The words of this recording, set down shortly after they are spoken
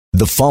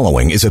The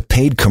following is a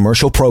paid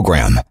commercial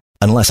program.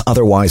 Unless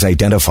otherwise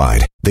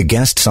identified, the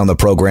guests on the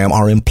program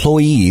are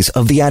employees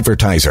of the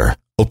advertiser.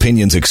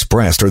 Opinions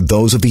expressed are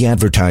those of the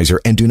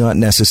advertiser and do not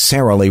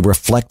necessarily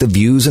reflect the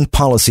views and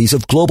policies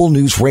of Global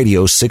News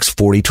Radio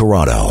 640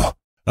 Toronto.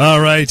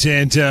 All right,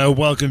 and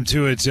welcome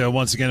to it.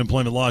 Once again,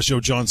 Employment Law Show.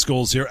 John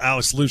Scholes here.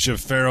 Alex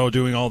Lucia-Farrow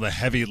doing all the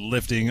heavy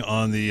lifting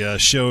on the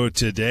show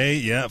today.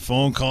 Yeah,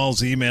 phone calls,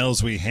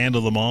 emails, we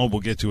handle them all. We'll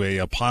get to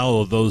a pile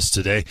of those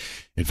today.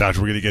 In fact,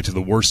 we're going to get to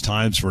the worst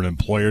times for an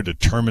employer to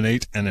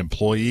terminate an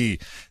employee.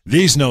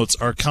 These notes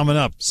are coming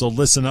up, so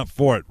listen up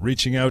for it.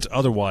 Reaching out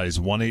otherwise,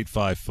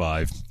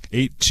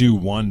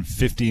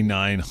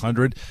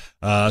 1-855-821-5900.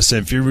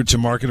 Samfiru to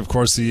Market, of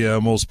course,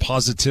 the most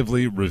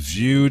positively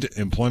reviewed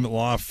employment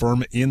law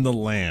firm in the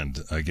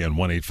land. Again,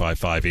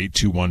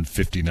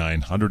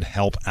 1-855-821-5900.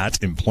 Help at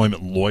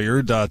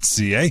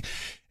employmentlawyer.ca.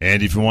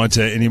 And if you want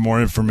any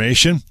more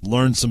information,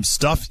 learn some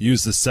stuff,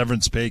 use the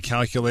severance pay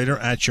calculator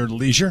at your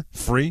leisure.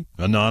 Free,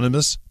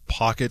 anonymous,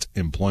 pocket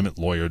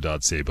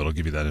employmentlawyer.ca. But I'll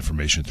give you that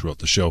information throughout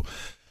the show.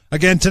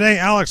 Again, today,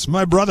 Alex,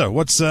 my brother,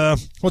 what's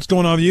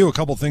going on with you? A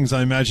couple things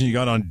I imagine you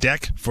got on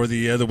deck for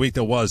the week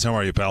that was. How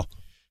are you, pal?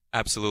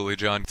 Absolutely,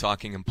 John.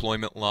 Talking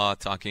employment law,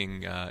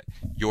 talking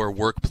your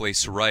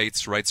workplace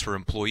rights for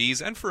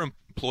employees and for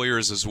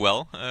employers as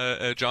well.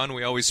 John,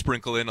 we always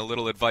sprinkle in a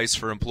little advice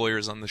for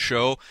employers on the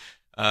show.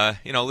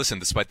 Listen,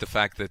 despite the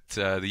fact that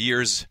the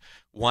year's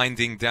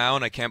winding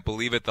down, I can't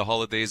believe it. The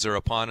holidays are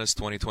upon us.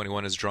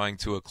 2021 is drawing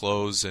to a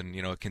close, and,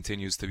 it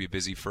continues to be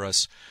busy for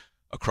us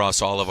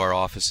across all of our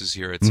offices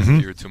here at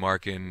Samfiru to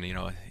Market. And,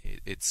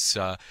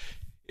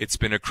 it's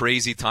been a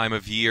crazy time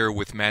of year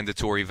with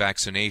mandatory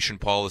vaccination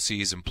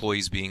policies,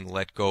 employees being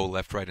let go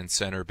left, right, and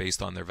center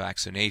based on their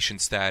vaccination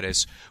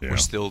status. Yeah. We're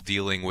still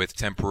dealing with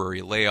temporary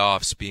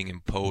layoffs being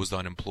imposed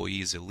on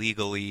employees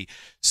illegally,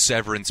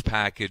 severance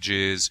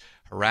packages,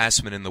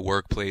 harassment in the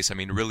workplace. I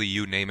mean, really,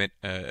 you name it,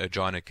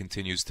 John, it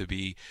continues to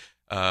be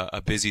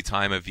a busy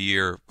time of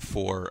year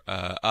for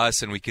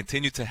us, and we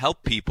continue to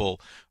help people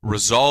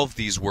resolve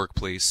these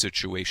workplace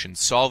situations,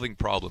 solving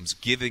problems,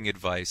 giving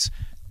advice,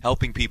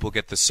 helping people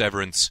get the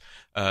severance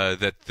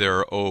that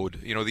they're owed.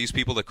 These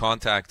people that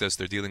contact us,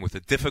 they're dealing with a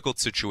difficult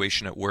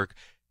situation at work.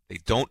 They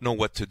don't know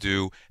what to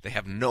do. They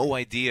have no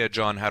idea,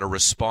 John, how to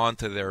respond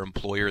to their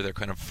employer. They're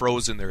kind of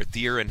frozen. They're a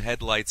deer in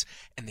headlights,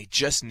 and they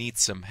just need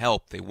some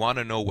help. They want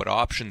to know what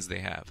options they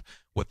have,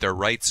 what their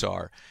rights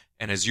are.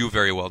 And as you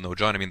very well know,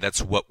 John,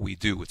 that's what we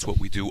do. It's what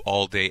we do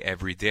all day,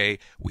 every day.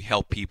 We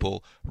help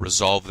people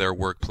resolve their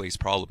workplace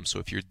problems. So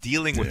if you're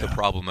dealing with a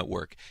problem at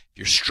work, if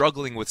you're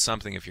struggling with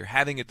something, if you're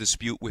having a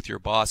dispute with your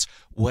boss,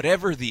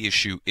 whatever the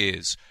issue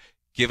is,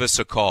 give us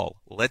a call.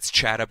 Let's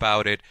chat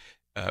about it.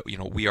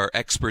 We are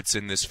experts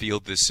in this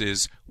field. This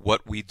is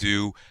what we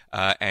do.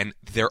 And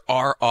there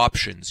are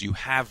options. You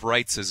have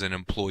rights as an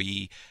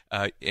employee,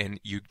 and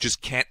you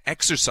just can't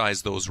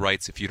exercise those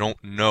rights if you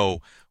don't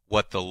know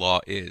what the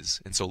law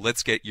is. And so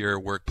let's get your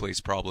workplace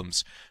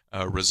problems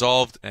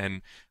resolved.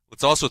 And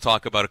let's also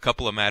talk about a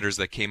couple of matters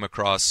that came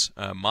across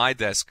my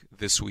desk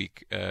this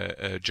week,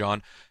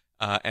 John.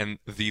 And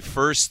the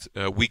first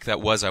week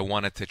that was, I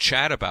wanted to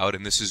chat about,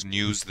 and this is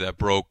news that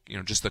broke,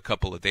 just a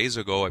couple of days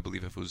ago. I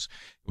believe it was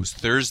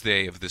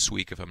Thursday of this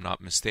week, if I'm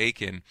not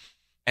mistaken.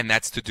 And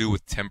that's to do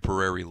with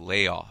temporary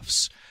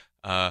layoffs.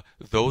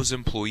 Those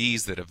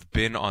employees that have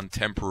been on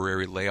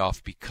temporary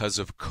layoff because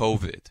of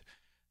COVID.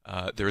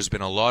 There's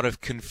been a lot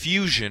of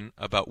confusion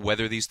about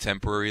whether these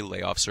temporary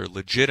layoffs are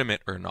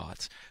legitimate or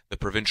not. The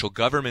provincial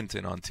government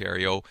in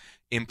Ontario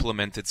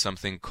implemented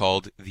something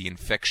called the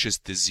Infectious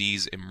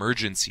Disease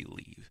Emergency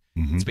Leave.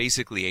 Mm-hmm. It's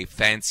basically a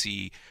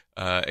fancy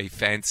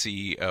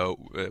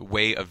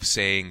way of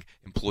saying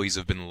employees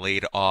have been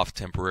laid off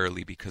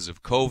temporarily because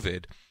of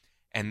COVID.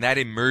 And that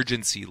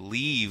emergency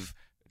leave,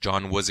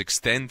 John, was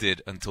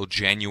extended until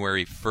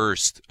January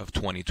 1st of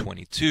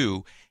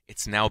 2022.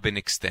 It's now been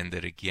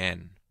extended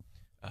again.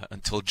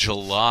 Until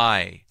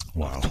July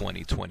of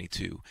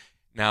 2022.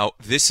 Now,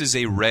 this is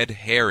a red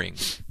herring,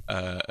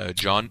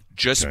 John,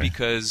 just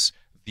because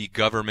the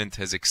government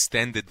has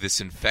extended this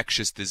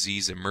infectious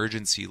disease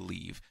emergency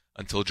leave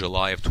until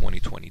July of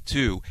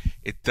 2022.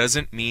 It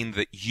doesn't mean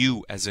that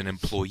you, as an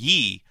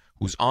employee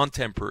who's on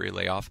temporary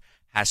layoff,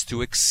 has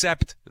to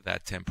accept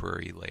that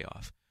temporary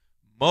layoff.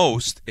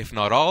 Most, if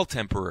not all,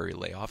 temporary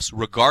layoffs,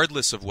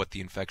 regardless of what the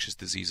infectious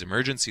disease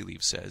emergency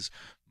leave says,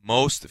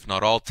 most, if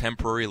not all,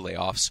 temporary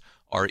layoffs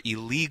are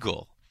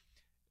illegal.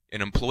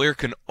 An employer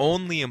can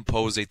only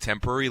impose a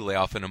temporary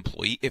layoff on an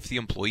employee if the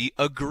employee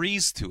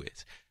agrees to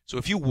it. So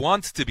if you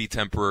want to be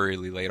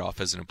temporarily laid off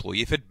as an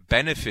employee, if it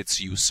benefits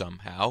you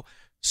somehow,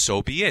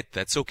 so be it.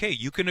 That's okay.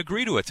 You can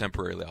agree to a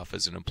temporary layoff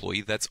as an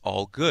employee. That's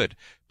all good.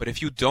 But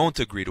if you don't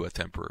agree to a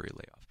temporary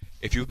layoff,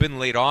 if you've been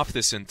laid off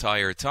this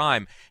entire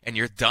time and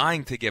you're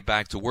dying to get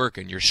back to work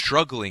and you're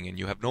struggling and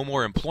you have no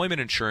more employment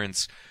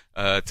insurance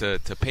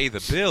to pay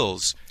the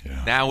bills,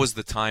 now is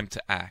the time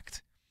to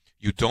act.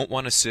 You don't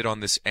want to sit on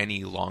this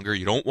any longer.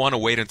 You don't want to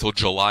wait until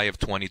July of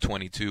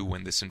 2022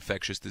 when this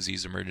infectious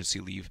disease emergency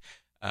leave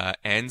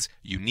ends,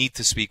 you need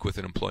to speak with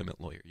an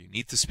employment lawyer. You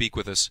need to speak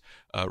with us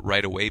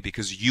right away,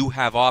 because you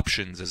have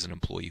options as an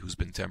employee who's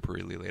been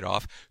temporarily laid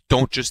off.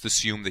 Don't just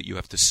assume that you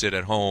have to sit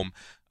at home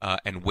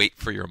and wait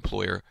for your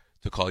employer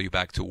to call you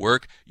back to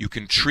work. You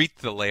can treat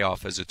the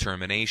layoff as a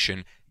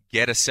termination,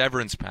 get a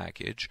severance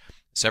package.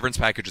 Severance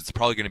package is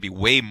probably going to be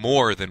way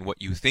more than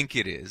what you think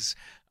it is,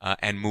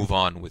 and move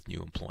on with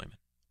new employment.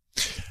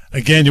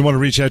 Again, you want to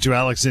reach out to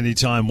Alex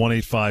anytime,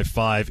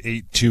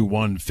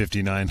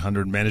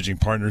 1-855-821-5900, managing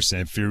partner,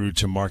 Samfiru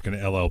Tamarkin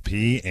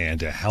LLP,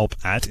 and help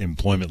at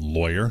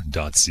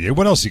employmentlawyer.ca.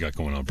 What else you got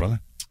going on,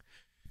 brother?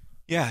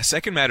 Yeah,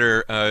 second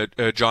matter,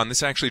 John,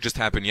 this actually just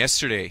happened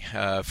yesterday,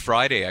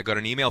 Friday. I got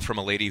an email from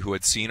a lady who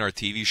had seen our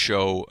TV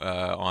show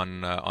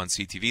on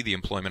CTV, The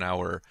Employment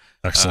Hour.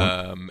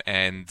 Excellent.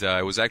 And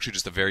it was actually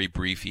just a very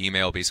brief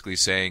email basically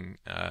saying,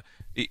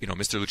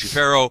 Mr.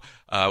 Lucifero,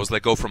 I was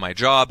let go from my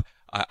job.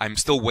 I'm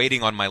still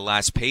waiting on my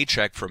last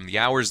paycheck from the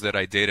hours that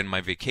I did and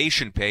my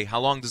vacation pay. How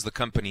long does the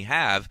company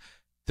have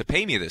to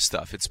pay me this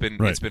stuff? It's been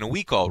a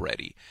week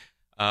already.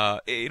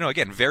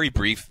 Again, very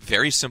brief,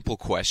 very simple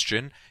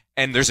question.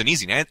 And there's an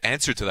easy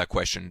answer to that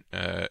question,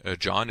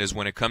 John, is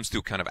when it comes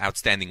to kind of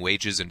outstanding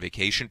wages and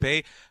vacation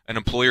pay, an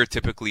employer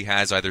typically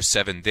has either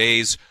 7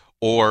 days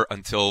or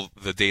until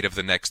the date of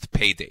the next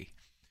payday.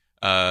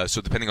 So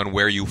depending on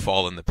where you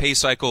fall in the pay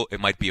cycle, it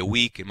might be a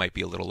week, it might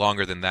be a little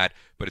longer than that,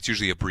 but it's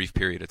usually a brief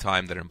period of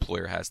time that an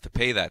employer has to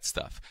pay that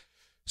stuff.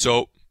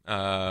 So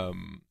I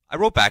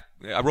wrote back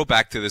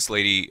to this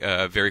lady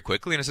very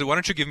quickly, and I said, why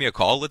don't you give me a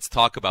call? Let's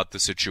talk about the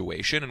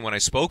situation. And when I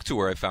spoke to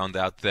her, I found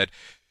out that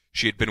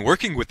she had been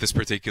working with this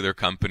particular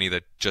company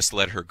that just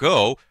let her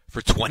go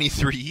for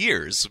 23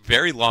 years,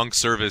 very long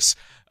service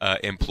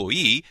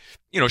employee.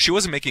 She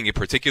wasn't making a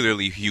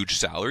particularly huge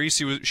salary.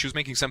 She was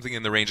making something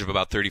in the range of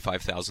about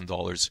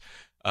 $35,000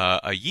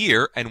 a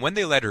year. And when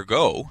they let her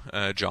go,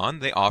 John,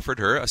 they offered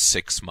her a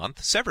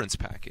 6-month severance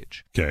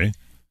package. Okay.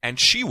 And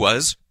she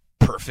was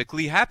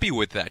perfectly happy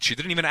with that. She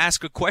didn't even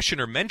ask a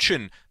question or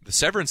mention the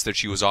severance that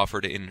she was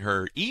offered in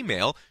her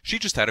email. She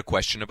just had a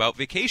question about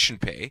vacation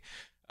pay.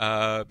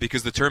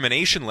 Because the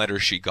termination letter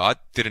she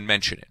got didn't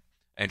mention it.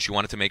 And she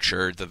wanted to make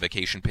sure the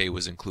vacation pay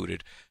was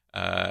included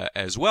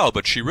as well.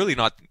 But she really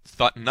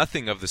thought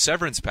nothing of the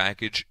severance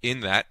package,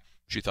 in that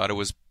she thought it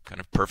was kind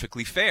of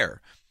perfectly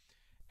fair.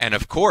 And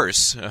of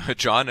course,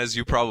 John, as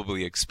you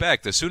probably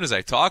expect, as soon as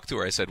I talked to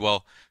her, I said,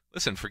 well,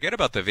 listen, forget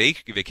about the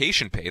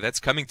vacation pay. That's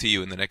coming to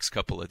you in the next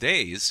couple of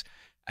days.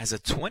 As a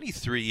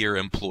 23-year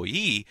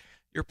employee,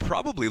 you're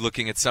probably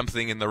looking at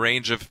something in the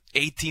range of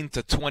 18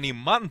 to 20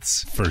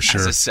 months for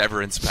sure as a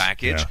severance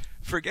package. Yeah.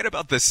 Forget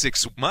about the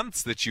 6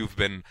 months that you've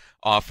been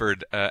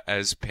offered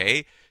as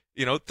pay.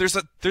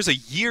 There's a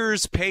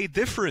year's pay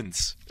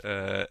difference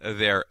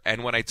there.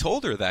 And when I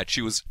told her that,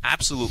 she was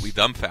absolutely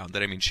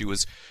dumbfounded. I mean, she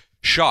was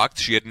shocked.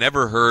 She had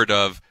never heard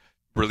of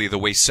really the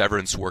way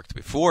severance worked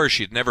before.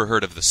 She had never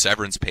heard of the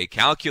severance pay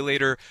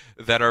calculator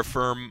that our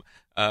firm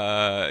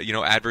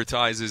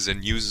advertises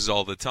and uses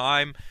all the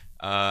time.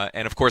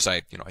 And of course,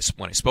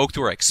 when I spoke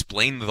to her, I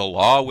explained the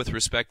law with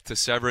respect to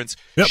severance.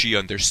 Yep. She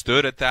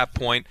understood at that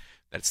point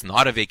that it's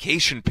not a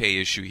vacation pay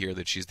issue here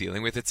that she's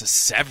dealing with. It's a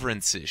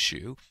severance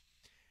issue.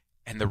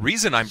 And the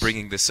reason I'm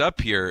bringing this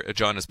up here,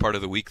 John, as part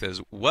of the week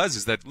is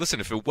that, listen,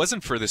 if it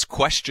wasn't for this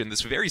question,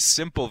 this very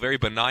simple, very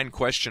benign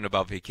question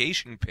about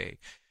vacation pay,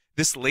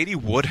 this lady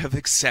would have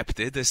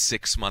accepted a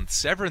 6-month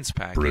severance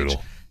package.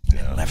 Brutal.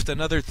 Yeah. And left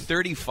another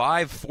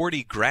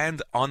 35-40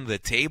 grand on the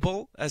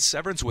table as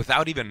severance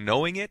without even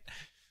knowing it.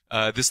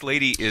 This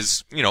lady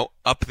is,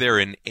 up there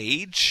in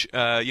age.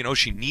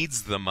 She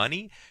needs the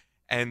money.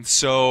 And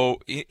so,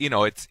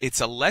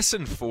 it's a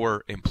lesson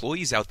for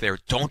employees out there.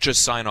 Don't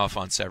just sign off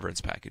on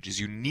severance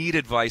packages. You need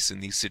advice in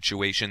these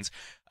situations.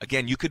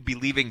 Again, you could be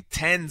leaving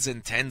tens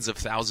and tens of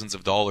thousands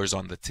of dollars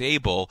on the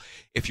table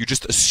if you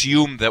just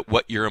assume that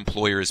what your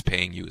employer is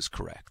paying you is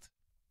correct.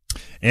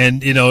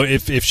 And,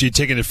 if she'd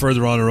taken it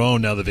further on her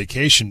own, now the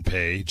vacation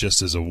pay,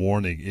 just as a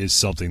warning, is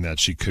something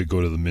that she could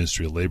go to the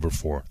Ministry of Labor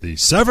for. The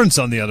severance,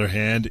 on the other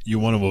hand, you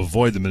want to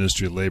avoid the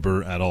Ministry of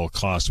Labor at all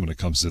costs when it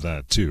comes to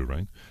that too,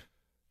 right?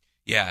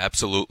 Yeah,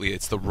 absolutely.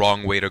 It's the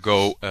wrong way to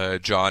go,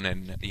 John.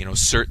 And,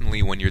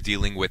 certainly when you're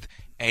dealing with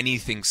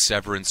anything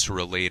severance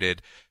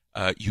related,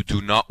 you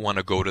do not want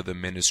to go to the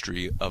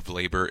Ministry of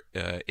Labor,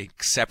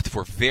 except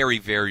for very,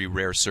 very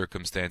rare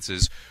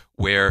circumstances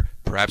where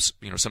perhaps,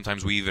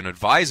 sometimes we even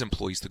advise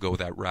employees to go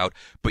that route,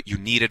 but you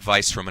need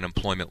advice from an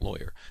employment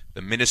lawyer.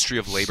 The Ministry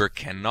of Labor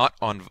cannot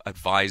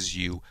advise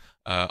you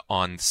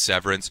on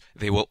severance.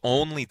 They will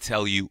only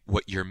tell you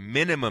what your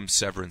minimum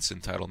severance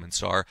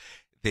entitlements are.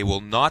 They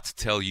will not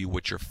tell you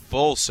what your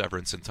full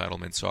severance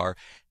entitlements are.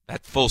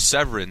 That full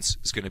severance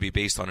is going to be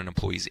based on an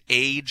employee's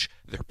age,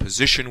 their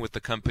position with the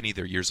company,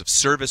 their years of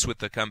service with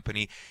the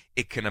company.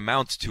 It can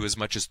amount to as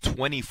much as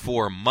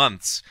 24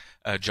 months,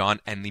 John,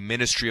 and the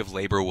Ministry of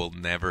Labor will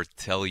never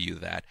tell you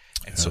that.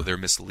 And so they're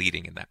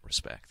misleading in that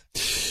respect.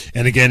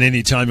 And again,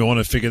 anytime you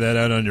want to figure that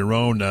out on your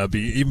own,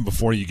 even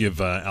before you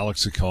give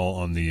Alex a call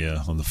on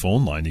the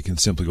phone line, you can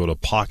simply go to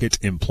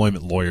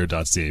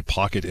pocketemploymentlawyer.ca,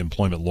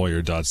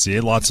 pocketemploymentlawyer.ca.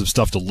 Lots of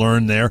stuff to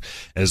learn there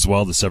as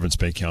well. The severance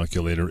pay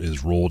calculator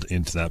is rolled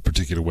into that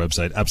particular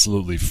website,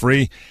 absolutely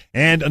free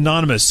and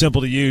anonymous,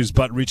 simple to use,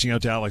 but reaching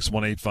out to Alex,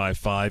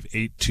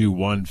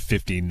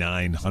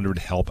 1-855-821-5900,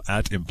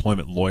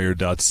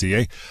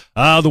 help@employmentlawyer.ca.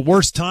 The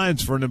worst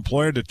times for an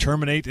employer to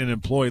terminate an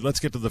employee. Let's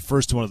get to the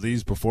first one of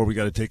these before we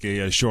got to take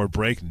a short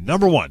break.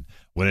 Number one,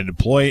 when an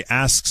employee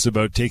asks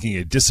about taking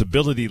a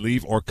disability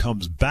leave or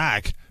comes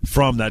back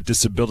from that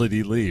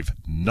disability leave.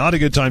 Not a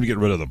good time to get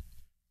rid of them.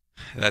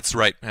 That's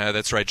right.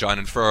 That's right, John.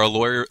 And for our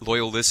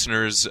loyal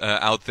listeners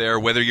out there,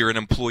 whether you're an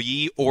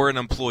employee or an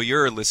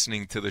employer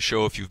listening to the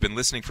show, if you've been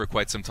listening for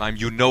quite some time,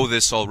 you know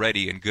this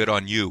already, and good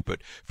on you. But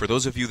for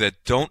those of you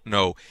that don't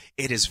know,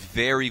 it is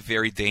very,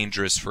 very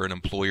dangerous for an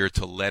employer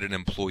to let an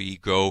employee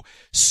go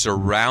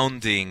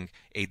surrounding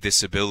a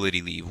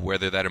disability leave,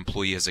 whether that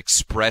employee has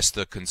expressed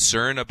a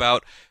concern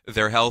about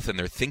their health and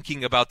they're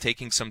thinking about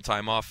taking some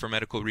time off for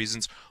medical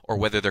reasons, or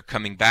whether they're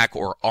coming back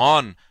or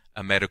on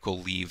a medical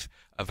leave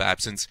of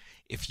absence.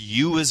 If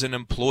you as an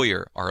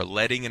employer are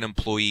letting an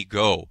employee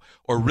go,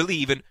 or really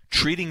even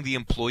treating the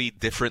employee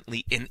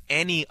differently in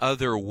any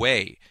other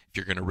way, if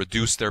you're going to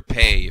reduce their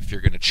pay, if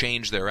you're going to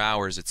change their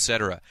hours,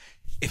 etc.,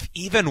 if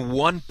even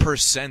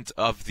 1%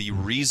 of the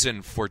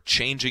reason for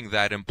changing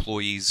that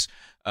employee's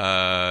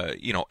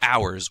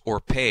hours or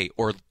pay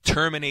or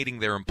terminating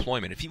their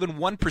employment, if even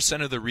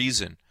 1% of the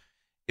reason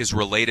is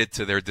related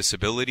to their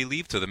disability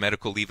leave, to the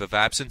medical leave of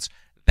absence,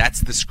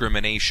 that's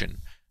discrimination.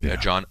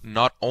 John,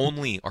 not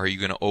only are you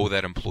going to owe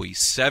that employee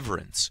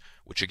severance,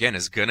 which again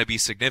is going to be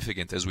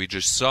significant as we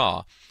just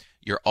saw,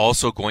 you're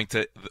also going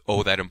to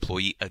owe that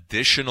employee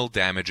additional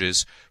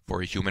damages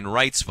for a human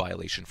rights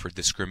violation, for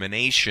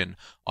discrimination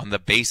on the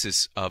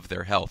basis of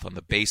their health, on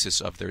the basis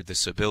of their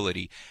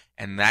disability.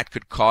 And that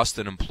could cost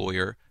an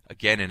employer,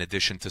 again, in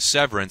addition to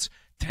severance,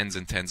 tens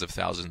and tens of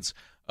thousands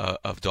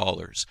of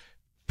dollars.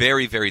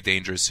 Very, very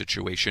dangerous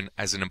situation.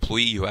 As an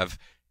employee, you have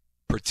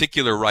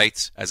particular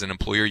rights. As an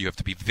employer, you have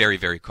to be very,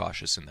 very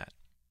cautious in that.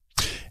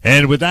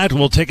 And with that,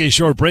 we'll take a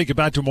short break. Get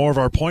back to more of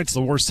our points,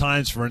 the worst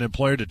times for an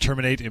employer to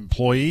terminate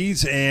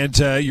employees, and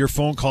your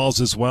phone calls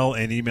as well,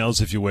 and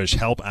emails if you wish.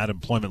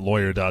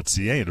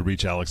 help@employmentlawyer.ca, and to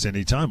reach Alex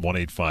anytime,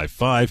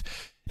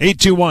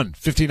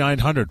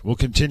 1-855-821-5900. We'll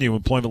continue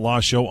Employment Law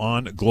Show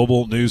on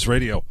Global News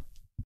Radio.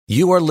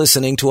 You are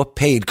listening to a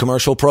paid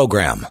commercial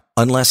program.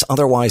 Unless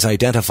otherwise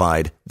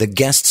identified, the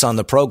guests on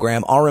the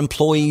program are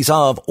employees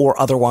of or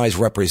otherwise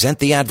represent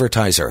the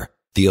advertiser.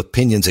 The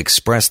opinions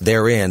expressed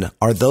therein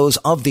are those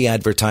of the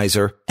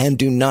advertiser and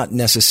do not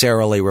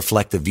necessarily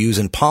reflect the views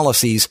and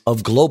policies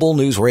of Global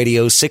News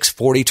Radio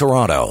 640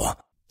 Toronto.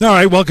 All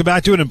right, welcome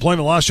back to an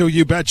Employment Law Show.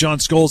 You bet. John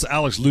Scholes,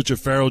 Alex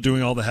Lucifero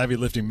doing all the heavy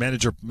lifting.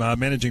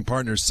 Managing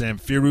partners Sam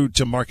Firu,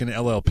 Tim Markin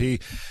LLP,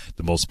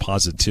 the most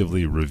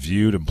positively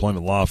reviewed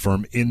employment law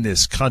firm in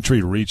this country.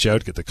 To reach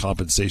out, get the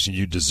compensation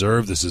you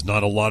deserve. This is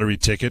not a lottery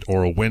ticket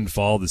or a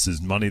windfall. This is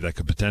money that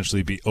could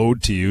potentially be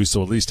owed to you.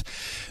 So at least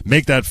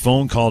make that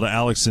phone call to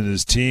Alex and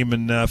his team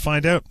and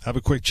find out. Have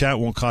a quick chat.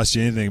 Won't cost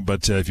you anything,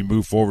 but if you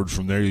move forward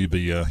from there, you'll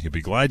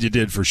be glad you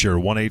did for sure.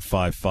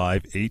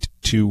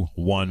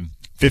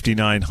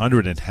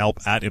 1-855-821-5900 and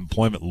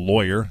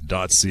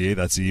help@employmentlawyer.ca.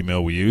 That's the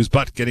email we use.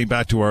 But getting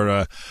back to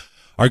our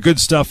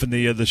good stuff in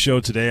the show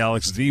today,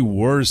 Alex, the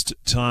worst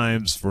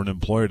times for an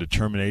employer to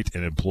terminate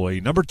an employee.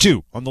 Number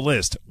 2 on the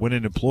list, when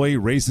an employee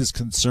raises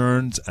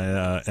concerns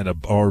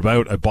or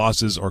about a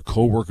boss's or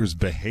coworker's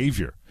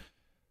behavior.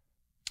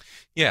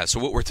 Yeah, so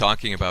what we're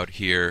talking about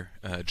here,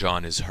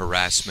 John, is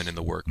harassment in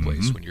the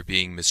workplace. Mm-hmm. When you're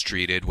being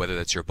mistreated, whether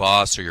that's your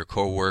boss or your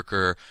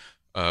coworker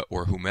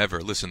or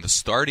whomever. Listen, the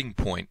starting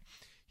point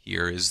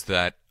here is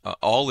that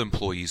all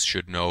employees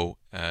should know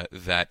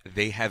that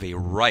they have a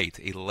right,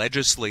 a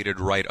legislated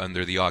right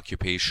under the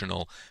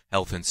Occupational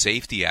Health and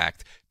Safety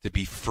Act to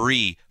be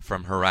free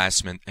from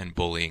harassment and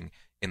bullying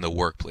in the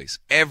workplace.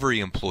 Every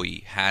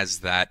employee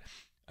has that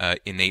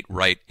innate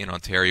right in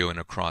Ontario and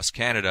across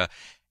Canada.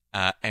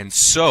 And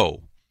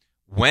so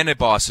when a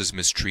boss is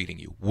mistreating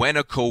you, when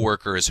a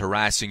coworker is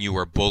harassing you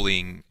or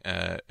bullying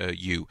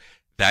you,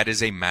 that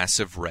is a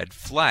massive red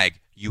flag.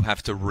 You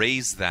have to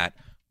raise that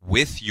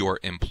with your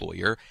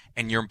employer,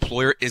 and your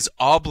employer is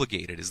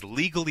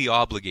legally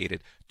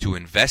obligated to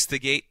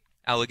investigate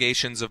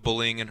allegations of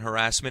bullying and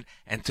harassment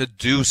and to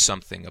do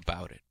something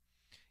about it.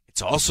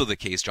 It's also the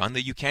case, John,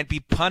 that you can't be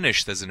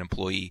punished as an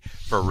employee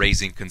for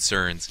raising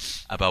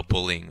concerns about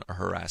bullying or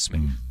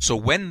harassment. So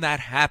when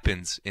that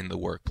happens in the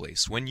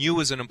workplace, when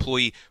you as an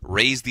employee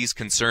raise these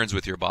concerns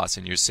with your boss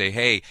and you say,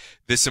 hey,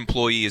 this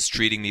employee is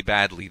treating me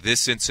badly,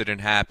 this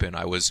incident happened,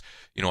 I was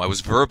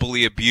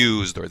verbally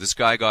abused, or this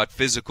guy got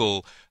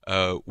physical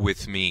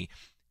with me,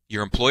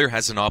 your employer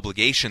has an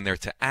obligation there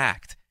to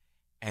act.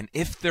 And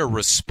if their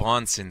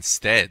response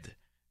instead,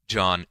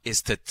 John,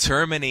 is to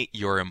terminate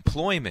your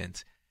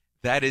employment,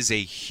 that is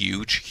a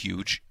huge,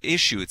 huge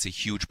issue. It's a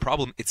huge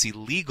problem. It's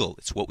illegal.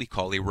 It's what we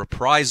call a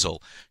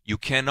reprisal. You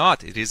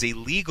cannot, it is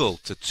illegal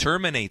to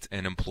terminate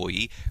an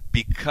employee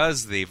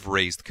because they've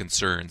raised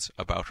concerns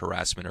about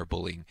harassment or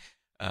bullying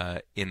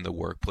in the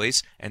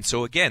workplace. And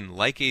so again,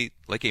 like a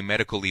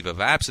medical leave of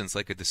absence,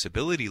 like a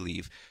disability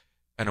leave,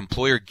 an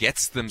employer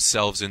gets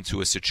themselves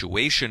into a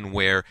situation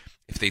where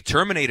if they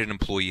terminate an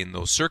employee in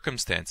those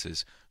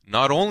circumstances,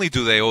 not only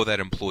do they owe that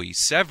employee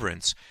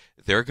severance,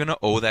 they're going to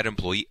owe that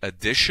employee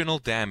additional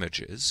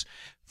damages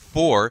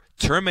for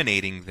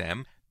terminating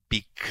them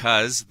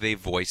because they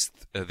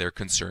voiced their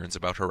concerns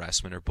about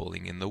harassment or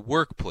bullying in the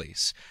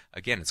workplace.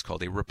 Again, it's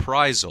called a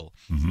reprisal.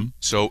 Mm-hmm.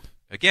 So,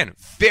 again,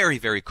 very,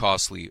 very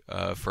costly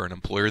for an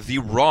employer. The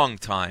wrong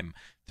time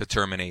to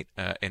terminate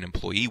an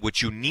employee.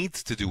 What you need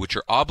to do, what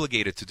you're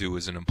obligated to do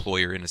as an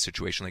employer in a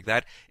situation like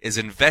that, is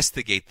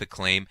investigate the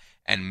claim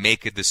and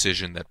make a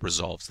decision that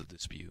resolves the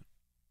dispute.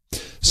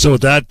 So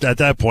at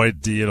that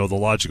point, the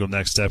logical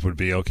next step would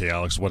be, okay,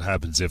 Alex, what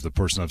happens if the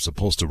person I'm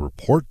supposed to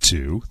report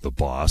to, the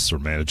boss or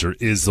manager,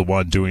 is the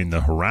one doing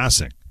the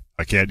harassing?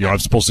 I can't, I'm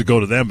supposed to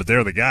go to them, but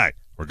they're the guy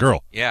or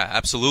girl. Yeah,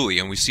 absolutely.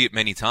 And we see it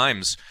many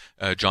times,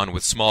 John,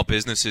 with small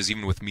businesses,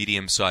 even with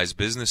medium-sized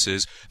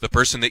businesses. The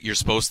person that you're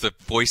supposed to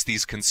voice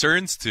these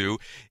concerns to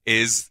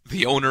is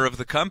the owner of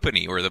the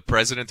company or the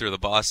president or the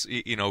boss,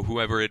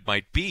 whoever it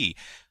might be.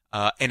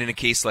 And in a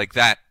case like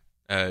that,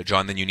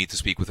 John, then you need to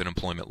speak with an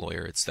employment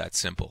lawyer. It's that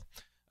simple.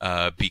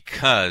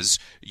 Because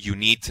you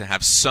need to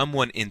have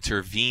someone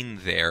intervene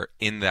there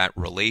in that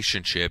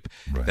relationship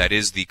that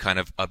is the kind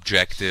of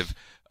objective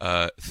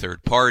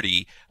third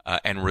party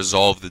and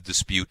resolve the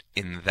dispute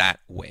in that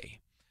way.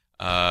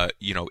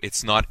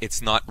 It's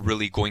not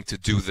really going to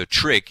do the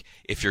trick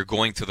if you're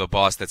going to the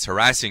boss that's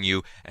harassing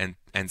you and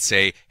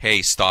say,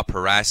 hey, stop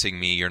harassing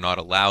me, you're not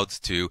allowed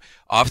to.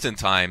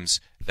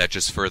 Oftentimes, that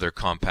just further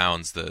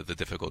compounds the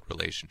difficult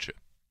relationship.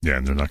 Yeah,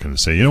 and they're not going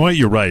to say, you know what,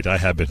 you're right, I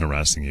have been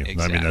harassing you.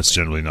 Exactly. I mean, that's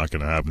generally not going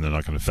to happen. They're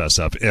not going to fess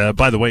up.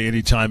 By the way,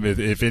 anytime,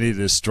 if any of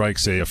this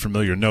strikes a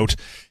familiar note,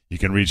 you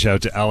can reach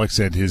out to Alex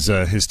and his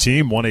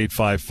team,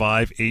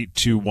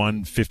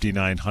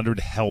 1-855-821-5900,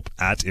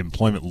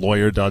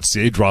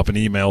 help@employmentlawyer.ca. Drop an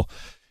email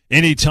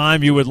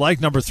anytime you would like.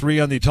 Number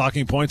 3 on the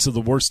talking points of the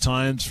worst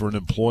times for an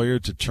employer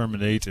to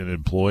terminate an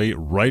employee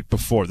right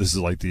before, this is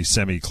like the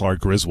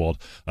semi-Clark Griswold,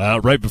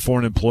 right before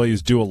an employee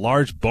is due a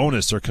large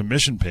bonus or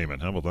commission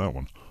payment. How about that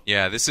one?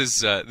 Yeah, this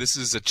is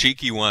a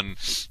cheeky one,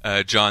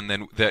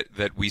 John,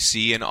 that we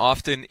see, and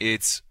often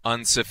it's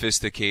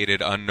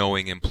unsophisticated,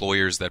 unknowing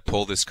employers that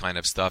pull this kind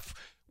of stuff,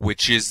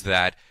 which is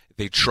that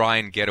they try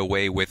and get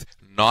away with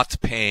not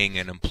paying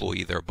an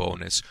employee their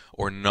bonus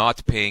or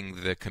not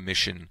paying the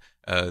commission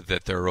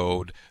that they're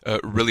owed,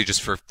 really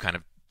just for kind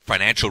of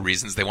financial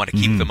reasons. They want to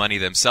keep the money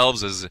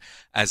themselves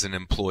as an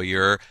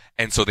employer,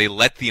 and so they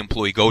let the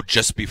employee go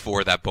just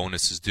before that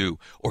bonus is due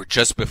or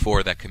just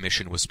before that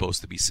commission was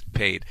supposed to be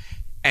paid.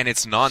 And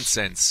it's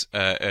nonsense,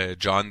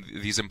 John.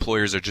 These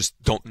employers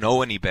don't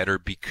know any better,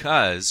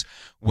 because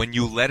when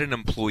you let an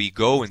employee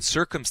go in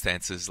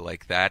circumstances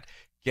like that,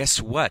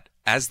 guess what?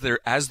 As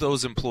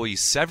those employees'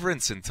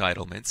 severance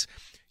entitlements,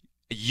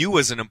 you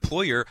as an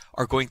employer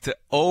are going to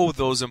owe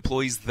those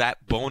employees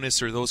that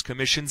bonus or those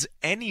commissions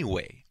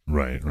anyway.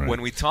 Right.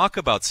 When we talk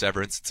about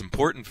severance, it's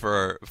important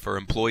for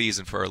employees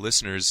and for our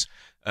listeners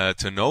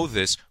to know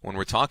this. When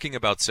we're talking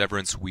about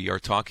severance, we are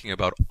talking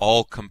about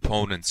all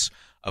components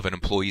of an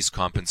employee's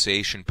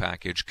compensation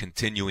package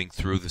continuing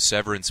through the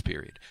severance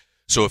period.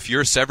 So if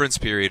your severance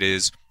period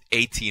is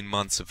 18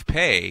 months of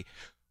pay,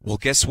 well,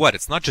 guess what?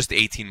 It's not just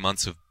 18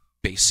 months of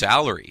base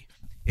salary.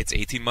 It's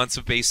 18 months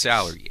of base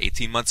salary,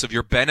 18 months of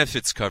your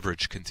benefits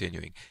coverage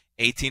continuing,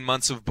 18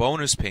 months of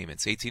bonus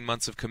payments, 18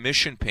 months of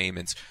commission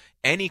payments.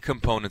 Any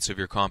components of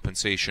your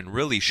compensation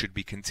really should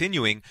be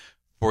continuing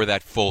for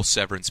that full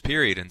severance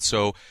period. And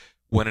so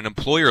when an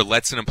employer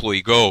lets an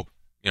employee go,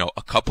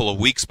 a couple of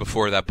weeks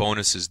before that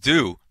bonus is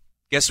due,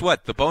 guess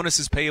what? The bonus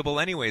is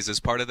payable anyways as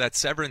part of that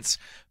severance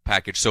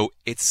package. So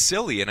it's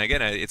silly. And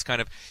again,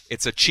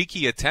 it's a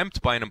cheeky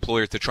attempt by an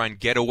employer to try and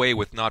get away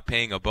with not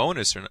paying a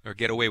bonus or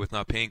get away with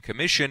not paying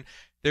commission.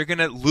 They're going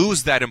to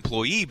lose that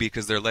employee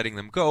because they're letting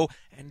them go,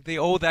 and they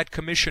owe that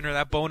commission or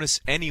that bonus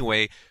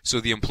anyway.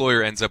 So the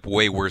employer ends up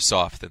way worse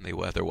off than they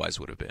otherwise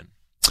would have been.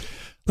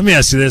 Let me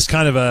ask you this,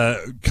 kind of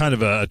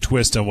a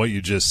twist on what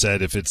you just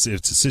said. If it's a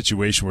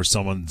situation where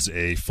someone's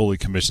a fully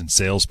commissioned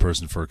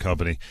salesperson for a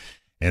company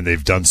and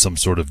they've done some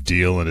sort of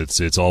deal and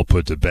it's all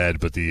put to bed,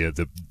 but it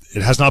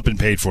has not been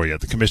paid for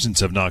yet. The commissions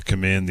have not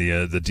come in.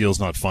 The deal's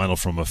not final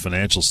from a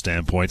financial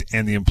standpoint,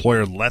 and the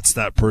employer lets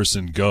that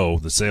person go,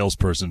 the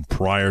salesperson,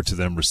 prior to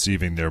them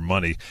receiving their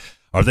money.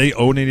 Are they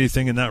owed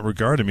anything in that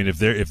regard? I mean, if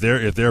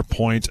their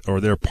point or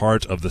their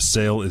part of the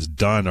sale is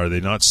done, are they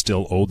not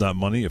still owed that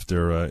money if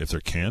they're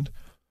canned?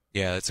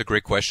 Yeah, that's a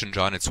great question,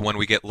 John. It's one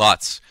we get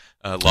lots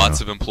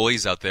of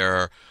employees out there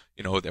are,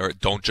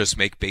 don't just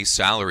make base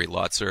salary.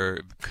 Lots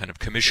are kind of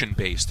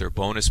commission-based or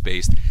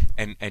bonus-based.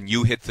 And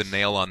you hit the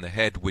nail on the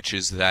head, which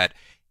is that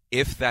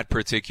if that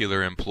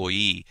particular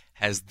employee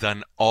has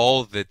done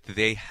all that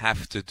they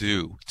have to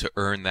do to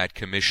earn that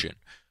commission,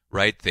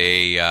 right?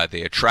 They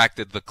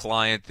attracted the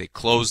client, they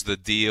closed the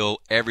deal,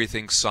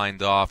 everything's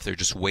signed off, they're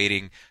just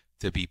waiting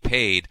to be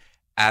paid.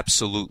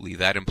 Absolutely,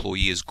 that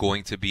employee is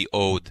going to be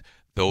owed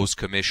those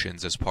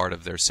commissions as part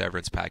of their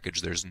severance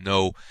package. There's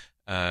no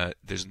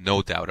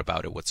doubt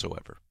about it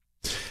whatsoever.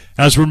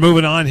 As we're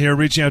moving on here,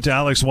 reaching out to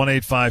Alex,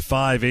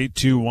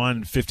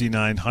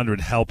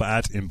 1-855-821-5900, help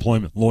at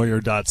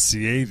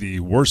employmentlawyer.ca,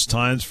 the worst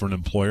times for an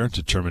employer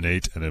to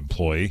terminate an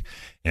employee.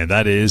 And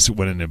that is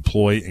when an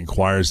employee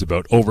inquires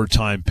about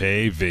overtime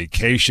pay,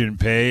 vacation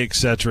pay, et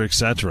cetera,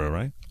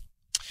 right?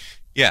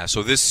 Yeah,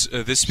 so this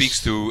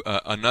speaks to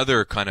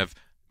another kind of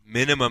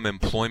minimum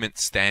employment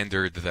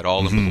standard that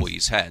all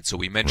employees had. So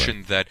we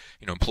mentioned that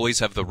employees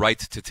have the right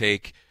to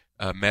take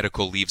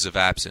medical leaves of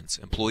absence.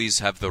 Employees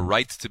have the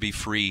right to be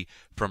free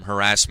from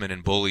harassment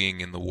and bullying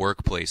in the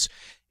workplace.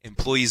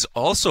 Employees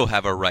also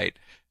have a right,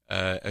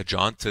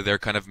 John, to their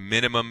kind of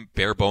minimum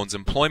bare bones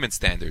employment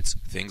standards.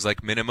 Things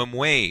like minimum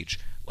wage,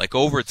 like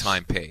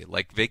overtime pay,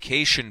 like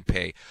vacation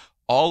pay.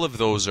 All of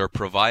those are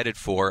provided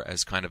for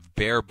as kind of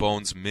bare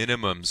bones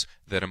minimums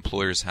that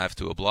employers have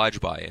to oblige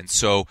by. And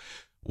so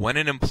when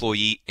an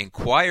employee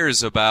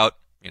inquires about,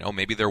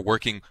 maybe they're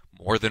working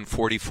more than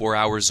 44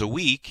 hours a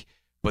week,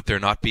 but they're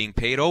not being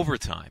paid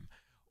overtime.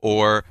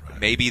 Or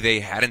maybe they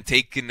hadn't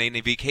taken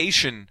any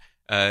vacation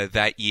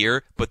that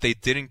year, but they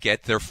didn't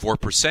get their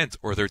 4%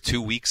 or their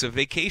 2 weeks of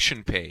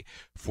vacation pay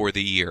for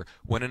the year.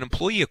 When an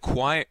employee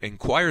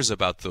inquires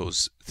about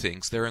those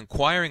things, they're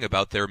inquiring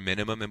about their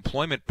minimum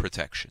employment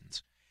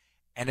protections.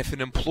 And if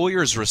an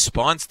employer's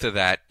response to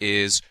that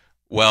is,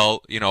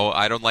 well,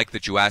 I don't like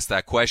that you asked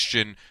that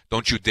question.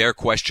 Don't you dare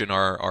question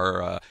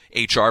our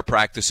HR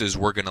practices.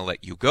 We're going to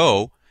let you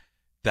go.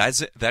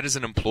 That is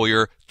an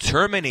employer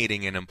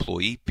terminating an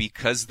employee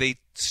because they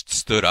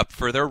stood up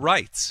for their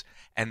rights.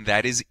 And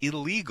that is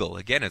illegal.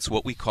 Again, it's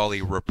what we call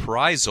a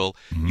reprisal.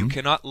 You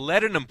cannot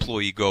let an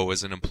employee go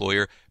as an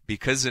employer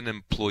because an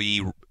employee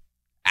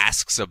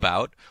asks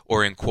about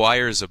or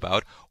inquires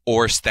about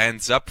or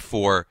stands up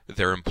for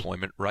their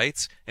employment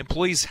rights.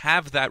 Employees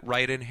have that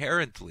right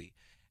inherently.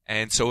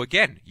 And so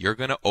again, you're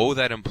going to owe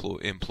that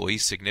employee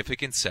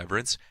significant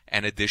severance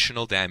and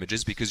additional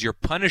damages because you're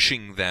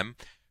punishing them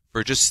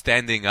for just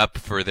standing up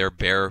for their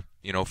bare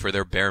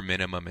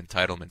minimum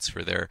entitlements,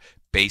 for their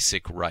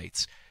basic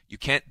rights. You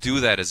can't do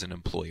that as an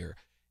employer.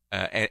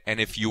 And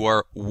if you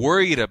are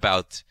worried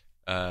about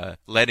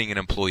letting an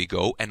employee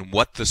go and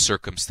what the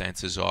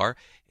circumstances are,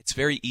 it's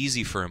very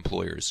easy for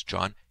employers,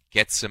 John.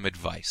 Get some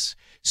advice.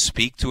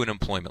 Speak to an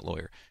employment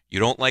lawyer. You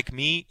don't like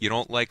me, you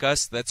don't like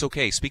us, that's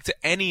okay. Speak to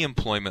any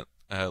employment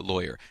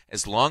lawyer.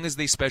 As long as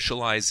they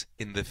specialize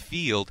in the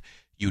field,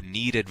 you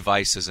need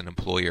advice as an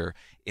employer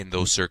in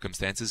those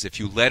circumstances. If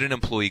you let an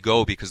employee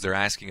go because they're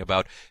asking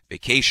about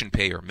vacation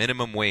pay or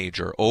minimum wage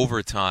or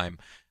overtime,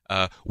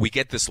 we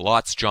get this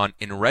lots, John,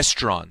 in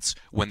restaurants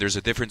when there's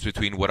a difference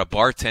between what a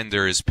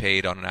bartender is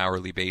paid on an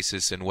hourly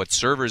basis and what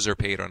servers are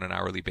paid on an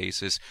hourly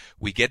basis.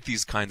 We get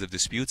these kinds of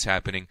disputes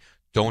happening.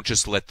 Don't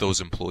just let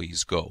those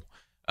employees go.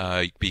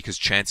 Because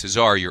chances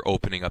are you're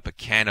opening up a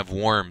can of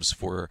worms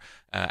for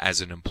as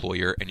an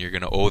employer, and you're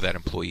going to owe that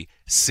employee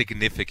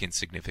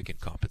significant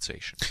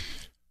compensation.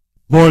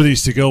 More of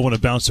these to go. I want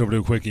to bounce over to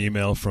a quick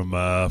email from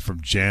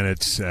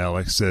Janet.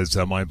 Alex says,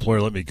 my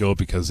employer let me go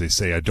because they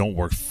say I don't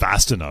work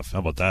fast enough. How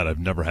about that? I've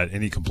never had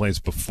any complaints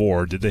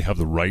before. Did they have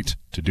the right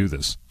to do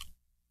this?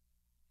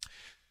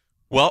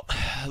 Well,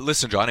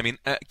 listen, John,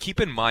 keep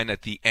in mind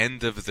at the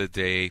end of the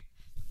day,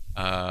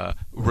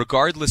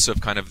 regardless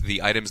of kind of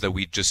the items that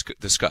we just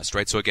discussed,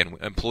 right? So again,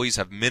 employees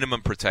have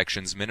minimum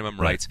protections, minimum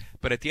rights,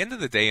 but at the end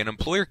of the day, an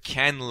employer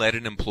can let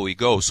an employee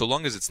go so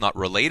long as it's not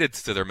related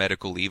to their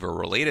medical leave or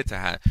related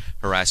to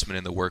harassment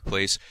in the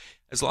workplace.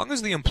 As long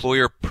as the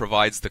employer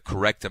provides the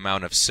correct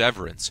amount of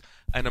severance,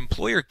 an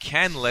employer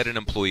can let an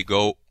employee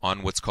go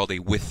on what's called a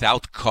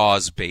without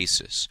cause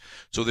basis.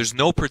 So there's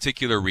no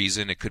particular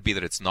reason. It could be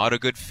that it's not a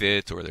good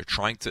fit or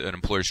an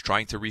employer's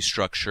trying to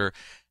restructure.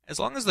 As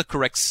long as the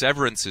correct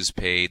severance is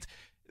paid,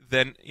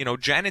 then,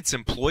 Janet's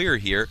employer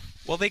here,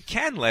 well, they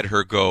can let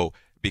her go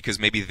because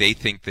maybe they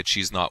think that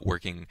she's not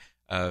working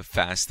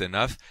fast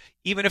enough.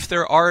 Even if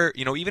there are,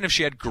 even if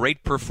she had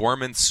great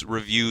performance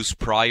reviews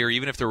prior,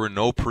 even if there were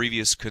no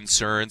previous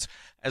concerns,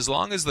 as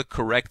long as the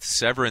correct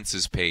severance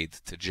is paid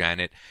to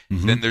Janet,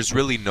 then there's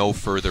really no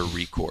further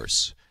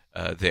recourse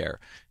there.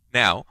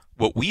 Now,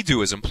 what we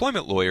do as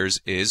employment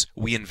lawyers is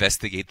we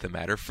investigate the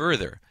matter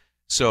further.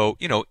 So,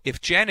 if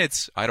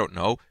Janet's,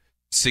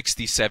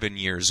 67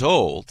 years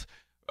old,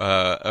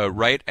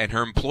 right, and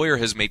her employer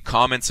has made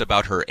comments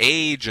about her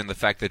age and the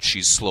fact that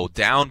she's slowed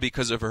down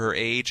because of her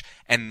age,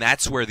 and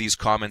that's where these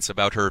comments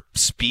about her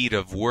speed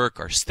of work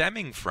are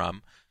stemming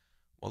from,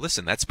 well,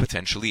 listen, that's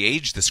potentially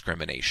age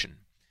discrimination.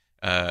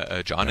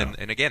 John. Yeah.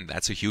 And again,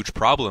 that's a huge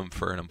problem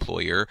for an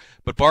employer.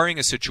 But barring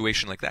a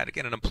situation like that,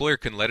 again, an employer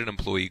can let an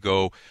employee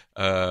go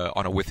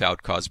on a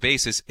without cause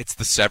basis. It's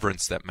the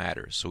severance that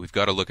matters. So we've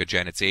got to look at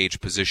Janet's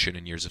age, position,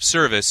 and years of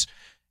service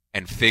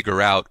and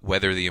figure out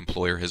whether the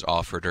employer has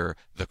offered her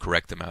the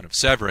correct amount of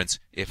severance,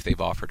 if they've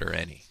offered her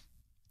any.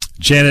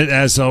 Janet,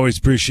 as always,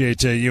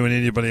 appreciate you and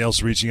anybody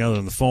else reaching out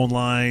on the phone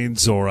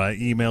lines or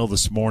email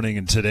this morning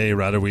and today.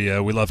 Rather, we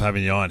love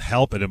having you on.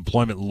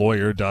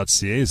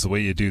 Help@employmentlawyer.ca is the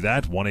way you do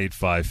that.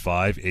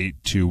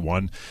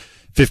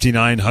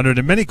 1-855-821-5900.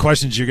 And many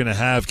questions you're going to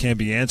have can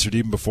be answered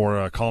even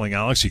before calling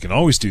Alex. You can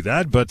always do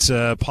that. But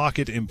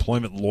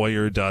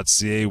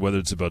pocketemploymentlawyer.ca, whether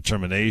it's about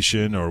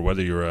termination or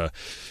whether you're a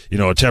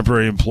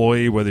temporary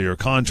employee, whether you're a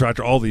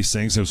contractor, all these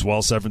things, as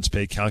well, severance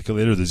pay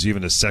calculator. There's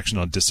even a section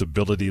on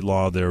disability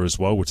law there as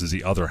well, which is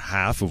the other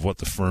half of what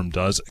the firm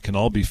does. It can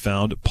all be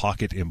found at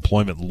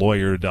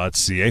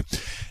pocketemploymentlawyer.ca.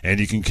 And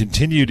you can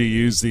continue to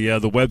use the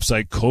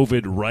website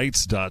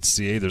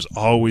covidrights.ca. There's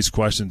always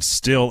questions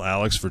still,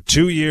 Alex. For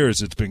 2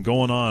 years, it's been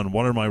going on.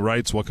 What are my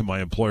rights? What can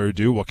my employer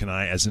do? What can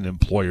I, as an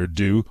employer,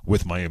 do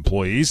with my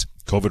employees?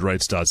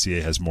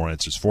 covidrights.ca has more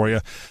answers for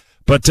you.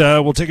 But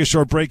we'll take a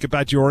short break, get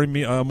back to your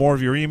more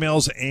of your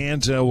emails,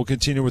 and we'll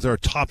continue with our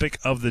topic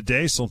of the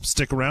day. So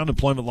stick around.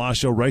 Employment Law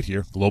Show right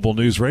here, Global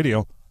News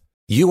Radio.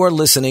 You are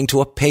listening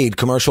to a paid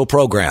commercial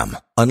program.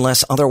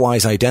 Unless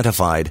otherwise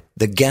identified,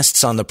 the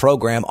guests on the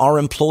program are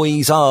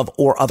employees of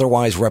or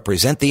otherwise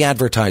represent the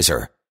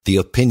advertiser. The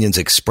opinions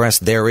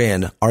expressed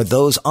therein are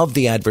those of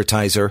the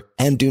advertiser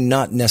and do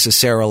not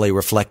necessarily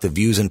reflect the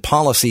views and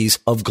policies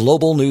of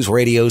Global News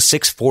Radio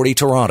 640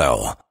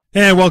 Toronto.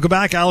 And welcome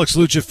back. Alex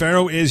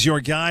Lucifero is your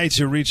guy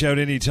to reach out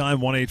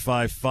anytime.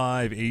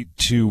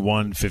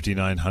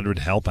 1-855-821-5900.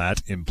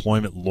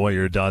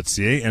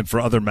 Help@employmentlawyer.ca. And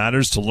for other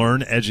matters, to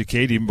learn,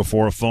 educate, even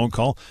before a phone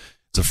call,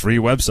 it's a free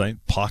website,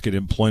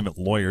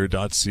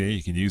 pocketemploymentlawyer.ca.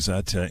 You can use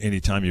that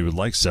anytime you would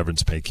like.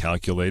 Severance pay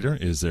calculator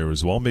is there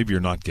as well. Maybe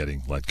you're not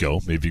getting let go.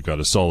 Maybe you've got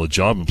a solid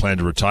job and plan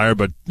to retire.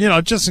 But,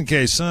 just in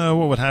case, what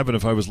would happen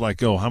if I was let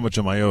go? How much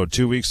am I owed?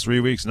 2 weeks, 3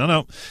 weeks?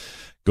 No.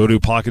 Go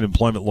to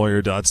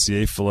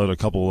pocketemploymentlawyer.ca, fill out a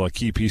couple of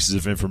key pieces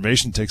of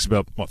information. It takes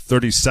about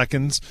 30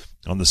 seconds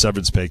on the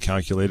severance pay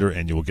calculator,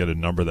 and you will get a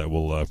number that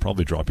will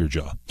probably drop your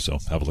jaw. So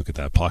have a look at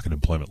that,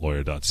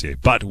 pocketemploymentlawyer.ca.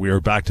 But we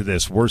are back to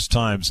this. Worst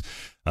times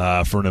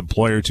for an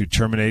employer to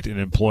terminate an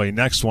employee.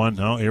 Next one.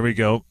 Oh, here we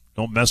go.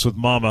 Don't mess with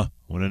mama.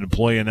 When an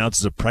employee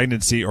announces a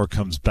pregnancy or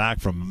comes back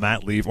from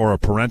mat leave or a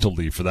parental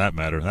leave, for that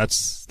matter,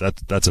 that's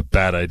a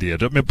bad idea.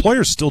 Do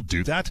employers still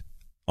do that?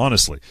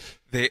 Honestly.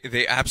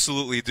 They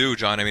absolutely do,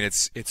 John. I mean,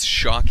 it's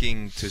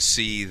shocking to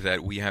see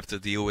that we have to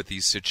deal with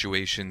these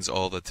situations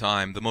all the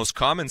time. The most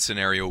common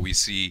scenario we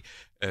see,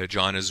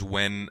 John, is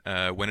when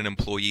an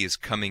employee is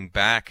coming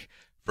back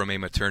from a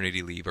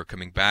maternity leave or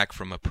coming back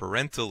from a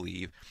parental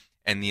leave,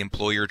 and the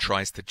employer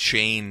tries to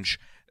change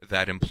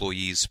that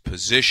employee's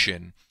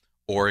position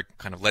or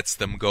kind of lets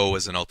them go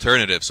as an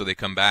alternative. So they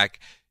come back,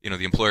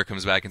 the employer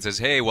comes back and says,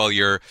 hey, well,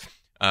 your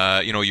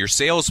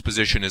sales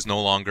position is no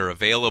longer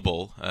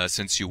available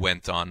since you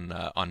went on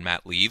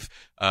mat leave.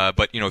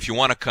 But if you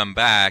want to come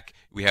back,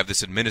 we have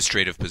this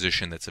administrative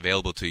position that's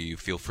available to you.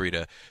 Feel free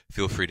to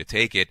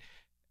take it.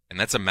 And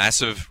that's a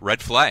massive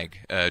red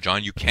flag,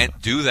 John. You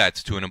can't do that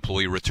to an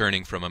employee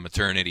returning from a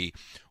maternity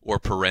or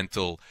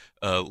parental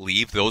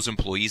leave. Those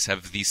employees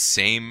have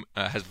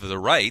the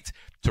right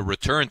to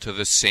return to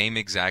the same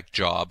exact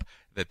job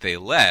that they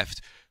left,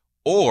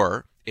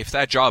 or if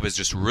that job is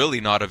just really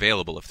not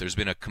available, if there's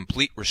been a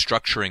complete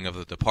restructuring of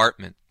the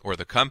department or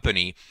the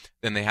company,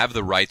 then they have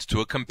the right to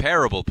a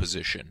comparable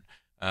position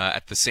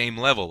at the same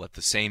level, at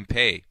the same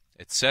pay,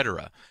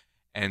 etc.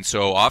 And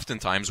so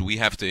oftentimes we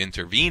have to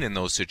intervene in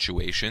those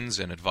situations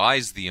and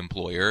advise the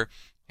employer,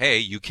 hey,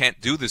 you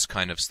can't do this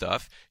kind of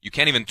stuff. You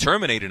can't even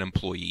terminate an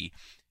employee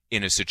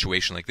in a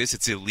situation like this.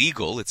 It's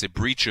illegal. It's a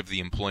breach of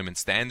the Employment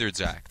Standards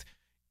Act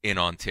in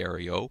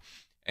Ontario.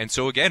 And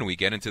so, again, we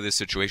get into this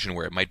situation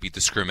where it might be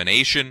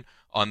discrimination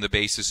on the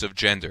basis of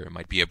gender. It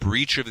might be a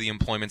breach of the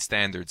Employment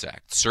Standards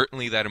Act.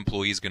 Certainly that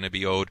employee is going to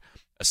be owed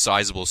a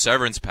sizable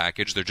severance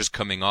package. They're just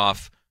coming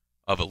off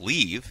of a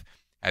leave,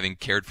 having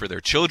cared for their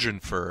children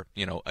for,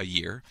 a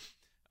year.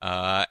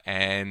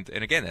 And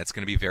again, that's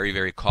going to be very,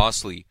 very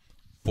costly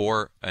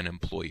for an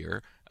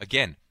employer.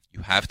 Again,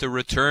 you have to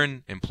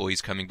return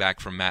employees coming back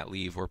from mat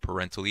leave or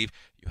parental leave.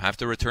 You have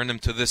to return them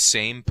to the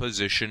same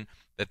position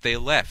that they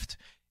left.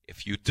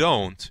 If you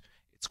don't,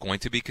 it's going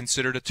to be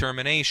considered a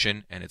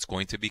termination, and it's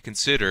going to be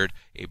considered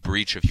a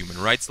breach of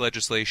human rights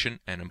legislation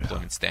and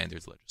employment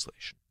standards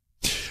legislation.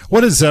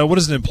 What does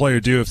an employer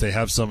do if they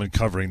have someone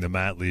covering the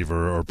mat leave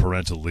or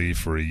parental leave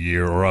for a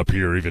year, or up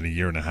here even a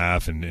year and a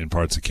half in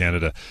parts of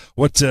Canada?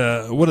 What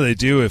do they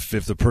do if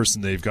the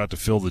person they've got to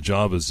fill the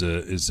job is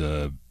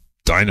a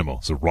dynamo,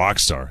 it's a rock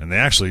star, and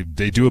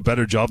they do a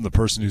better job than the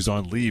person who's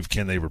on leave?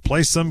 Can they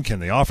replace them? Can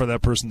they offer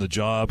that person the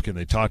job? Can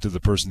they talk to the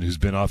person who's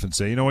been off and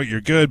say, you know what, you're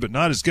good, but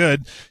not as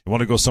good. You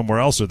want to go somewhere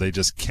else, or they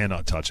just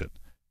cannot touch it?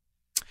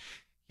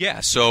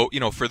 Yeah, so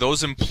for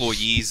those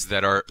employees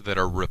that are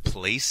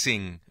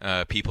replacing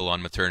people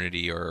on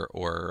maternity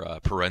or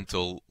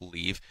parental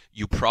leave,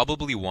 you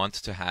probably want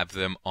to have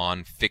them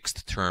on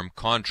fixed term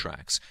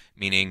contracts,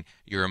 meaning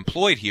you're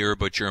employed here,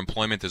 but your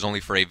employment is only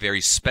for a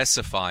very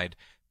specified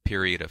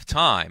period of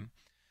time,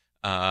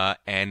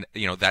 and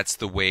that's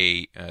the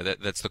way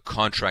that's the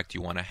contract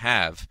you want to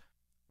have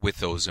with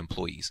those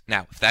employees.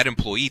 Now, if that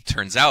employee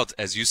turns out,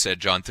 as you said,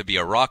 John, to be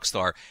a rock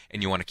star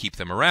and you want to keep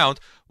them around,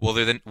 well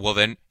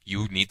then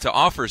you need to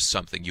offer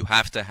something. You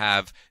have to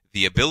have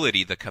the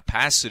ability, the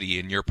capacity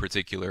in your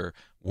particular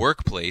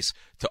workplace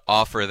to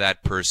offer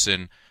that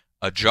person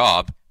a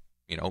job,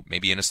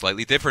 maybe in a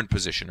slightly different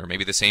position or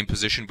maybe the same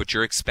position, but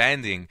you're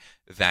expanding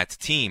that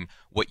team.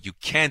 What you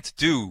can't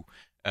do,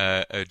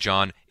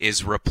 John,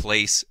 is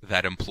replace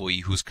that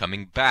employee who's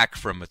coming back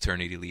from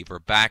maternity leave or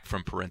back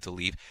from parental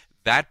leave.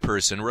 That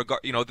person,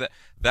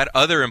 that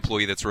other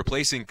employee that's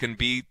replacing can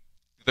be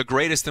the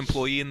greatest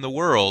employee in the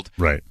world.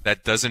 Right.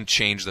 That doesn't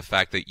change the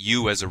fact that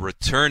you, as a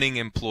returning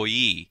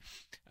employee,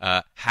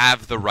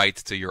 have the right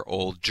to your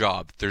old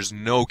job. There's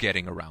no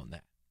getting around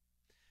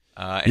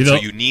that. So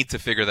you need to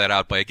figure that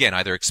out by, again,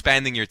 either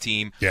expanding your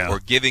team or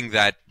giving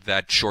that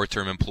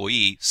short-term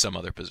employee some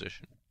other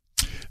position.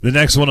 The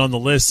next one on the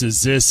list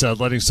is this,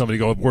 letting somebody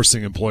go. Worst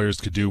thing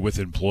employers could do with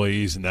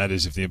employees, and that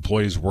is if the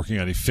employee is working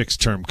on a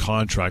fixed-term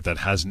contract that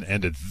hasn't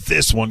ended.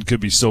 This one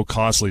could be so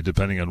costly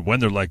depending on when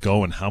they're let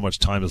go and how much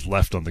time is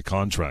left on the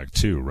contract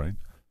too, right?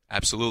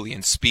 Absolutely.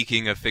 And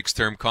speaking of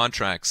fixed-term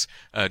contracts,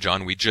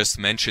 John, we just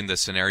mentioned the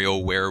scenario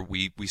where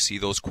we see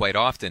those quite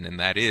often, and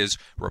that is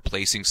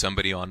replacing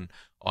somebody on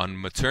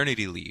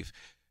maternity leave.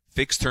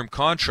 Fixed-term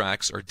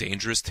contracts are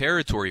dangerous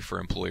territory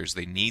for employers.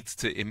 They need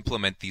to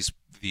implement these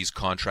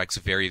contracts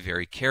very,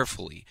 very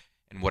carefully.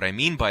 And what I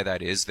mean by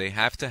that is they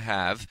have to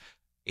have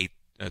a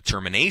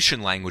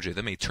termination language of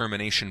them, a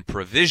termination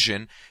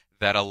provision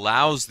that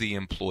allows the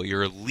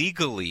employer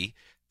legally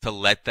to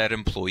let that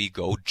employee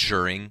go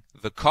during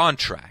the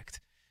contract.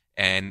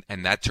 And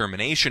that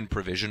termination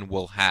provision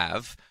will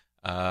have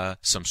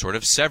some sort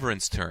of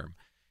severance term.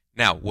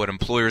 Now, what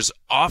employers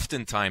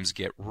oftentimes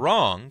get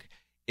wrong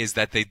is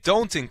that they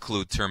don't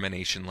include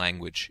termination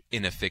language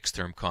in a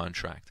fixed-term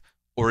contract.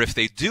 Or if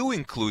they do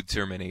include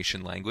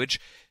termination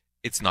language,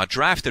 it's not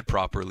drafted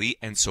properly,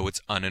 and so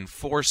it's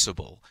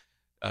unenforceable.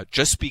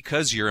 Just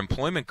because your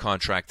employment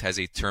contract has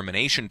a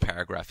termination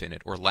paragraph in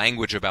it or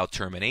language about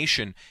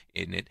termination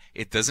in it,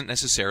 it doesn't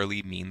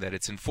necessarily mean that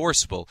it's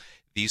enforceable.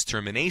 These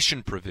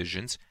termination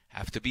provisions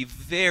have to be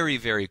very,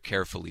 very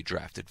carefully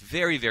drafted,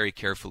 very, very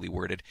carefully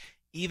worded.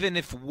 Even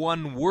if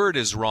one word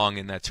is wrong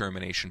in that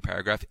termination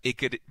paragraph, it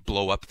could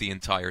blow up the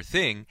entire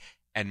thing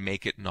and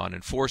make it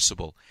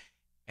non-enforceable.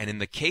 And in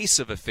the case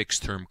of a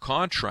fixed-term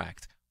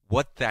contract,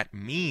 what that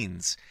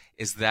means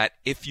is that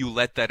if you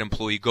let that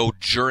employee go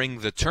during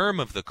the term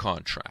of the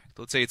contract,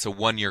 let's say it's a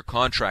 1-year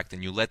contract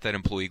and you let that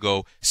employee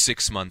go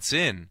 6 months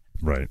in,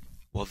 right?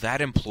 Well, that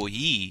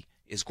employee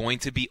is going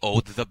to be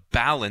owed the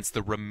balance,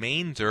 the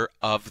remainder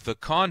of the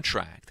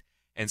contract.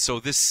 And so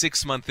this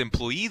 6-month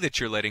employee that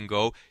you're letting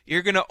go,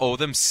 you're going to owe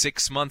them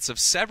 6 months of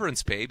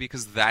severance pay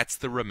because that's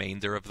the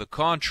remainder of the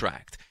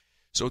contract.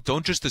 So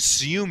don't just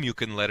assume you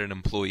can let an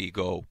employee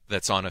go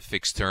that's on a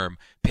fixed term,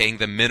 paying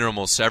them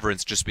minimal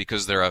severance just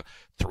because they're a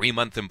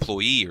 3-month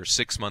employee or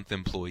 6-month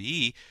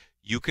employee.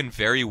 You can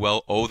very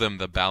well owe them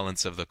the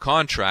balance of the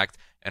contract.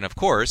 And of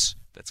course,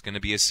 that's going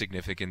to be a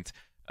significant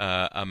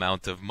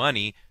amount of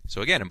money.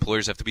 So again,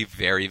 employers have to be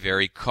very,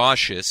 very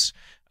cautious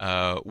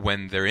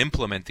when they're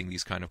implementing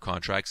these kind of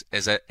contracts.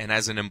 As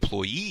an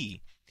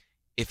employee,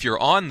 if you're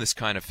on this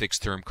kind of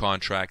fixed term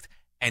contract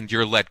and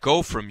you're let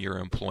go from your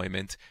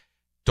employment,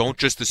 don't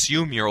just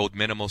assume you're owed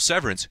minimal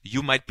severance.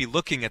 You might be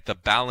looking at the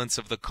balance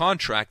of the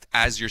contract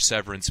as your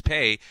severance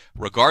pay,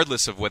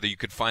 regardless of whether you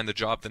could find the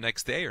job the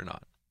next day or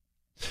not.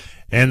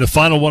 And the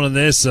final one on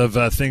this of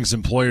things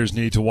employers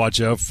need to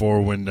watch out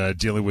for when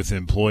dealing with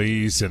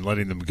employees and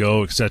letting them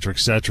go, et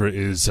cetera,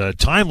 is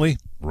timely,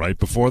 right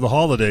before the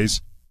holidays.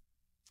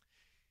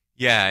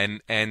 Yeah,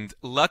 and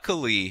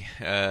luckily,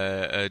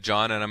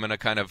 John, and I'm going to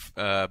kind of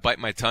bite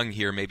my tongue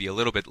here maybe a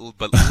little bit,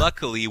 but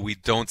luckily we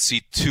don't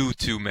see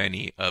too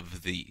many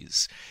of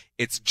these.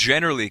 It's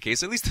generally the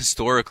case, at least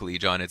historically,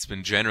 John, it's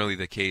been generally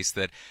the case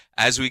that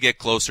as we get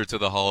closer to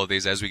the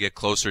holidays, as we get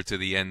closer to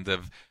the end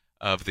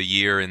of the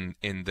year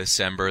in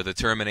December, the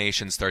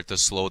terminations start to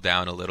slow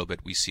down a little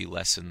bit. We see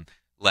less and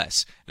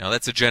less. Now,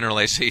 that's a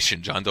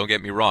generalization, John. Don't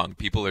get me wrong.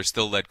 People are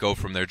still let go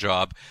from their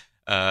job,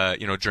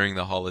 during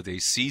the holiday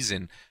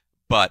season.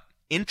 But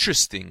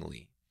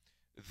interestingly,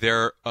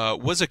 there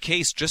was a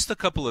case just a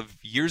couple of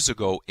years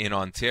ago in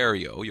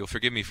Ontario. You'll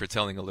forgive me for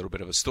telling a little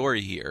bit of a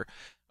story here,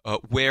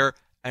 where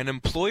an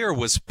employer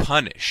was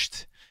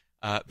punished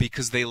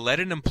because they let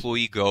an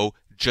employee go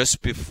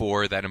just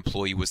before that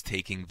employee was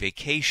taking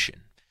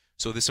vacation.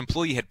 So this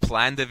employee had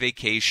planned a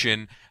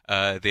vacation.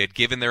 They had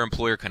given their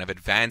employer kind of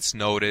advance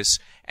notice,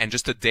 and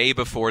just a day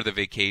before the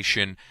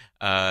vacation,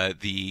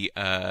 the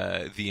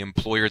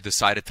employer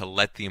decided to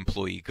let the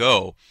employee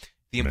go.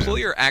 The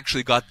employer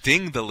actually got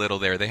dinged a little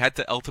there. They had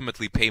to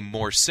ultimately pay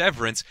more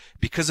severance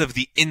because of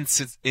the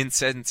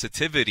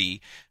insensitivity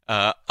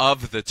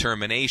of the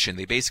termination.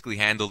 They basically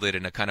handled it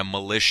in a kind of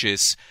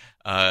malicious,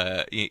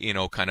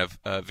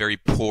 very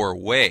poor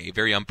way,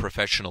 very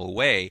unprofessional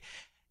way.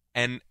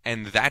 And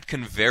that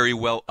can very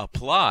well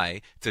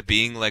apply to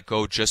being let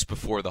go just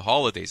before the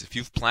holidays. If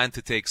you've planned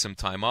to take some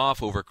time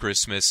off over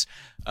Christmas,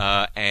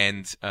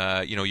 and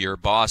your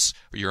boss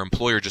or your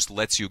employer just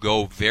lets you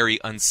go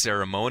very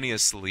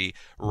unceremoniously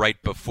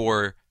right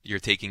before you're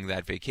taking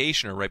that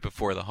vacation or right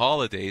before the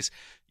holidays,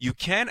 you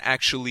can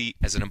actually,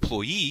 as an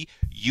employee,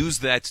 use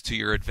that to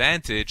your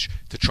advantage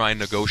to try and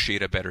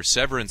negotiate a better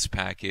severance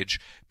package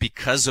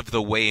because of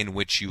the way in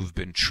which you've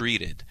been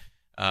treated.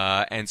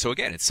 And so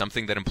again, it's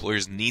something that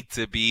employers need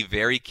to be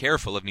very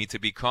careful of, need to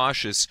be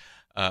cautious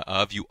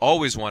of. You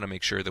always want to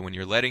make sure that when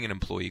you're letting an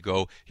employee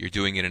go, you're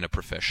doing it in a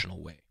professional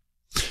way.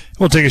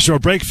 We'll take a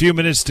short break. A few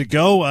minutes to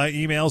go.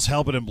 Emails,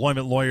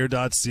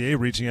 help@employmentlawyer.ca.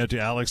 Reaching out to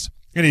Alex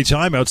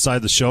anytime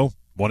outside the show.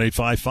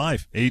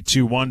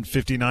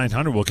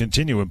 1-855-821-5900. We'll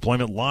continue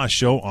Employment Law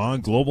Show on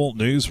Global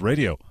News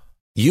Radio.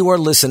 You are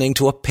listening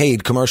to a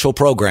paid commercial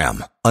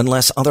program.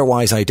 Unless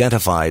otherwise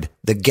identified,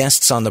 the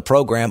guests on the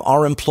program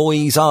are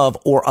employees of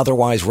or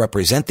otherwise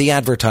represent the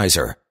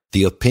advertiser.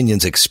 The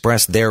opinions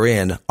expressed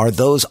therein are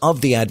those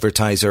of the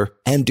advertiser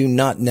and do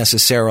not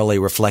necessarily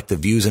reflect the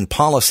views and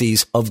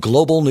policies of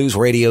Global News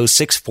Radio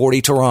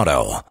 640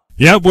 Toronto.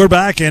 Yep, we're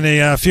back, and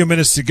a few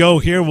minutes to go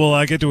here.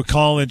 We'll get to a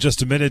call in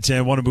just a minute,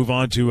 and want to move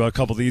on to a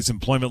couple of these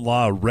employment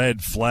law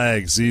red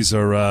flags. These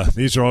are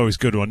always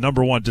good one.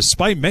 Number one,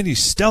 despite many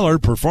stellar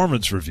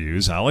performance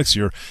reviews, Alex,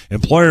 your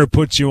employer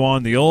puts you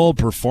on the old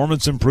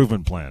performance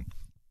improvement plan.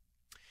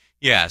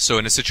 Yeah, so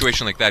in a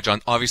situation like that,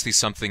 John, obviously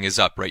something is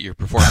up, right? Your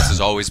performance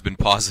has always been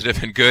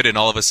positive and good, and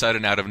all of a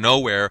sudden, out of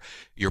nowhere,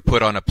 you're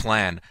put on a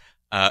plan.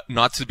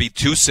 Not to be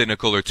too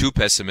cynical or too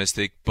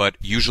pessimistic, but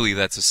usually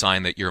that's a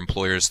sign that your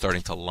employer is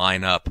starting to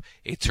line up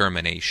a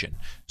termination.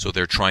 So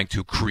they're trying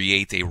to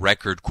create a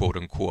record, quote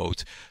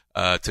unquote,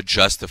 to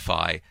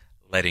justify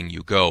letting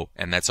you go.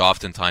 And that's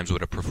oftentimes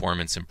what a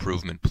performance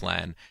improvement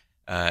plan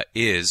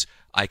is.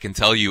 I can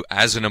tell you,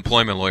 as an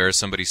employment lawyer,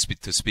 somebody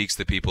speaks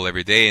to people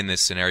every day in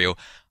this scenario,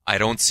 I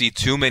don't see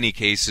too many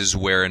cases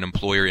where an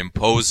employer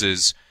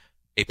imposes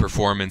a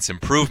performance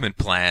improvement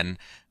plan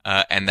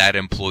and that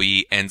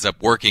employee ends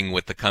up working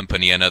with the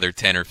company another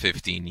 10 or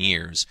 15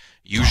 years.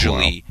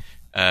 Usually,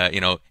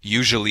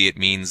 usually it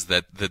means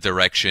that the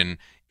direction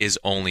is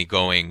only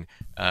going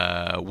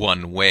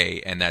one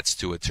way, and that's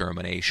to a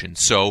termination.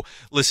 So,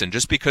 listen,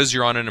 just because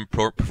you're on an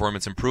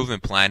performance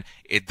improvement plan,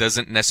 it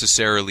doesn't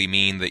necessarily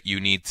mean that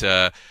you need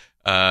to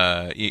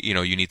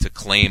you need to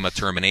claim a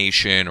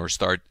termination or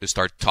start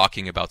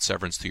talking about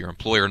severance to your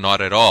employer.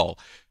 Not at all.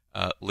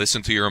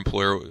 Listen to your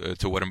employer,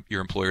 to what your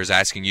employer is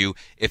asking you.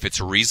 If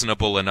it's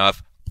reasonable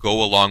enough,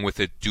 go along with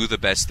it. Do the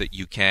best that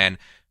you can,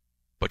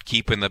 but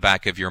keep in the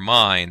back of your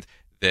mind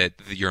that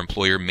your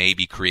employer may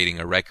be creating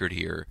a record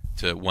here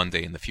to one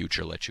day in the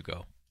future let you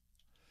go.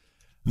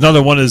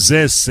 Another one is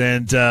this,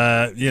 and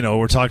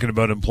we're talking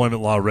about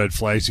employment law red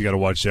flags you got to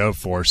watch out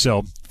for.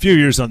 So, a few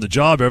years on the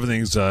job,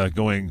 everything's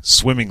going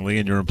swimmingly,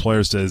 and your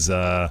employer says,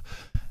 "How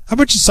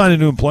about you sign a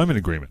new employment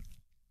agreement?"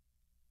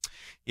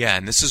 Yeah,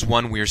 and this is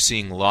one we're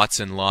seeing lots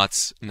and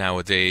lots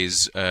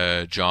nowadays,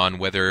 John,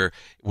 whether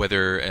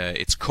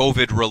it's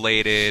COVID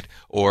related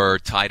or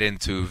tied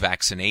into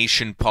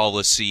vaccination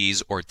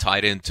policies or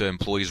tied into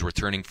employees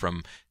returning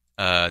from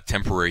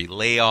temporary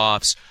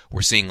layoffs.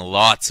 We're seeing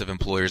lots of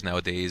employers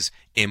nowadays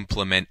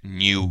implement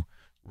new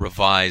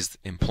revised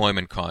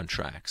employment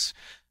contracts.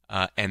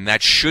 And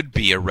that should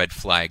be a red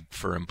flag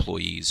for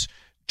employees,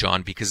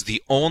 John, because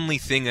the only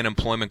thing an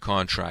employment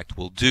contract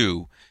will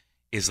do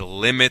is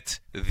limit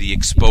the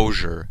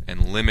exposure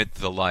and limit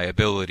the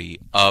liability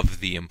of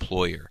the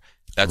employer.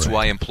 That's right.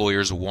 Why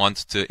employers want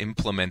to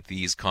implement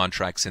these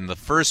contracts in the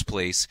first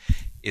place,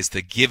 is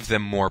to give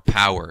them more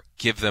power,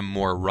 give them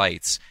more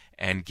rights,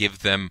 and give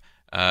them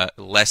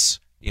less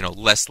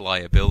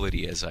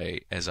liability, as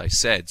I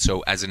said. So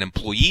as an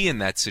employee in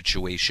that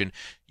situation,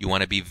 you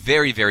want to be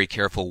very, very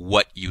careful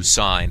what you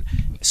sign,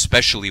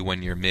 especially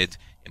when you're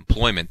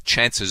mid-employment.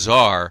 Chances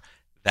are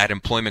that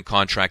employment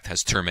contract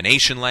has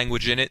termination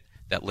language in it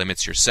that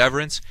limits your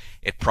severance.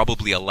 It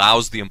probably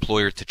allows the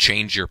employer to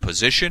change your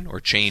position or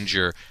change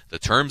the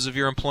terms of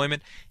your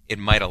employment. It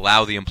might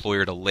allow the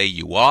employer to lay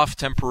you off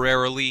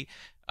temporarily.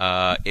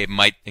 It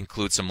might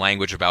include some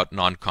language about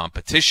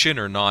non-competition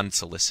or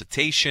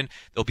non-solicitation.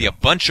 There'll be a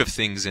bunch of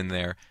things in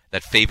there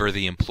that favor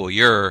the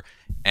employer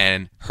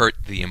and hurt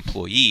the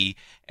employee.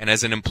 And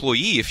as an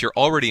employee, if you're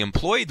already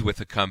employed with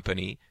a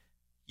company,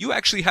 you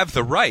actually have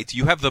the right,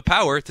 you have the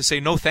power to say,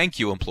 no, thank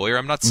you, employer,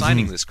 I'm not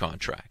signing this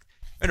contract.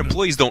 And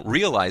employees don't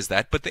realize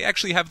that, but they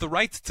actually have the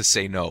right to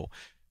say no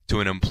to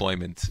an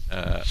employment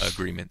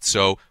agreement.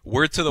 So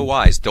word to the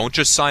wise, don't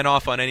just sign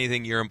off on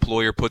anything your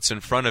employer puts in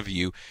front of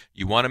you.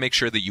 You want to make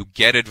sure that you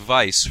get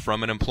advice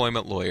from an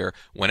employment lawyer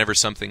whenever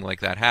something like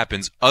that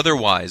happens.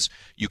 Otherwise,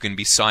 you can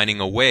be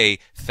signing away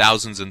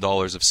thousands of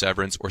dollars of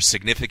severance or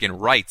significant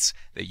rights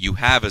that you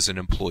have as an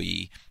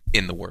employee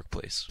in the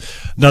workplace.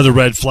 Another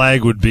red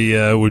flag would be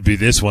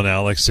this one,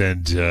 Alex,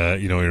 and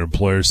your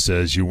employer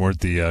says you weren't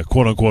the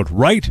quote unquote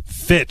right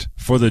fit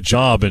for the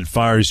job and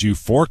fires you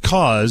for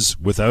cause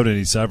without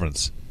any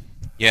severance.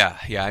 Yeah.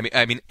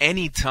 I mean,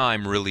 any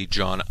time really,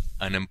 John,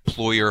 an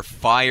employer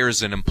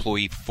fires an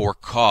employee for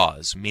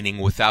cause, meaning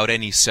without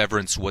any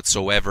severance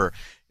whatsoever,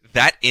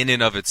 that in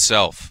and of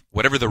itself,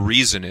 whatever the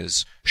reason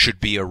is, should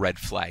be a red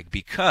flag,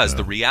 because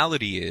the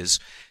reality is,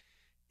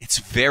 it's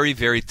very,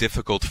 very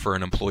difficult for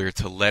an employer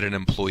to let an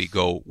employee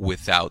go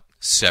without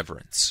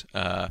severance.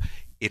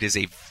 It is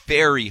a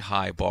very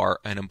high bar.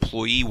 An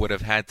employee would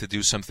have had to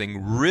do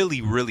something really,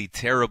 really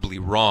terribly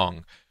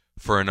wrong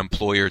for an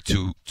employer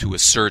to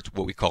assert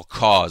what we call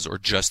cause or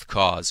just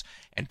cause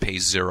and pay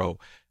zero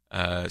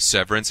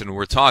severance. And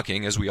we're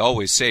talking, as we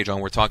always say, John,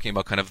 we're talking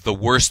about kind of the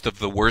worst of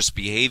the worst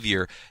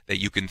behavior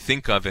that you can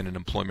think of in an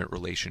employment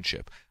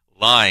relationship.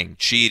 Lying,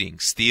 cheating,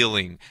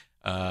 stealing,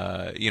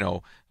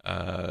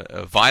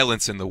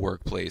 violence in the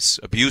workplace,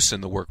 abuse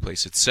in the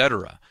workplace,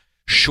 etc.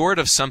 Short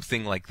of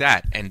something like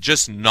that, and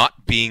just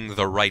not being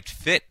the right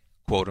fit,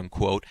 quote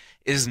unquote,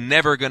 is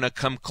never going to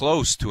come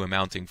close to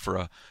amounting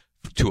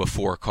to a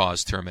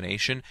for-cause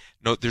termination.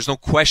 No, there's no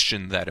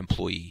question that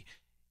employee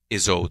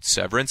is owed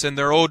severance, and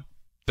they're owed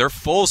their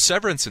full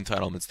severance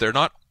entitlements. They're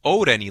not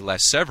owed any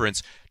less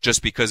severance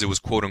just because it was,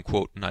 quote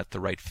unquote, not the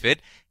right fit,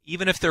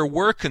 even if there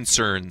were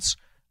concerns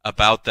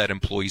about that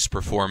employee's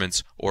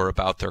performance or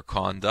about their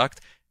conduct.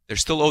 They're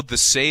still owed the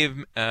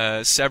same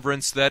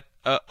severance that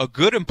a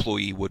good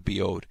employee would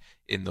be owed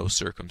in those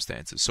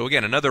circumstances. So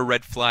again, another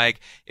red flag.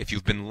 If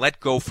you've been let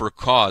go for a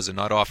cause and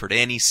not offered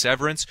any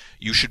severance,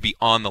 you should be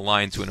on the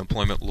line to an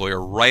employment lawyer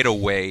right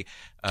away.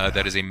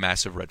 That is a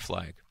massive red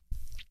flag.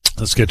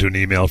 Let's get to an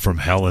email from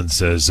Helen.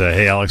 Says,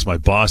 hey, Alex, my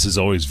boss is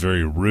always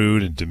very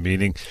rude and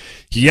demeaning.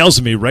 He yells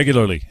at me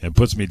regularly and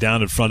puts me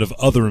down in front of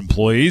other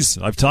employees.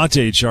 I've talked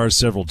to HR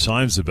several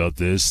times about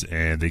this,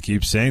 and they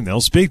keep saying they'll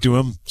speak to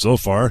him. So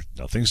far,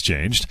 nothing's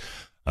changed.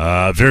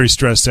 Very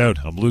stressed out.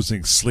 I'm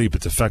losing sleep.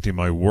 It's affecting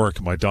my work.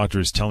 My doctor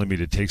is telling me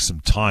to take some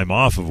time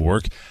off of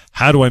work.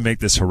 How do I make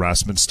this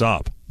harassment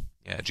stop?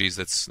 Yeah, geez,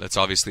 that's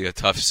obviously a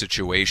tough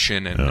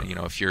situation, and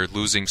if you're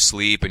losing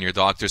sleep and your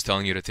doctor's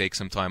telling you to take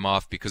some time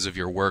off because of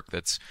your work,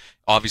 that's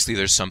obviously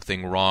there's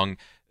something wrong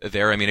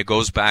there. I mean, it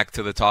goes back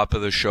to the top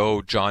of the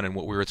show, John, and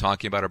what we were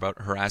talking about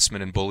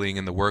harassment and bullying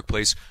in the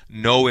workplace.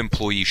 No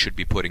employee should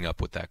be putting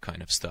up with that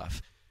kind of stuff.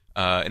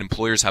 And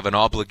employers have an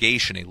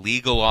obligation, a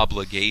legal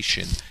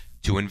obligation,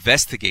 to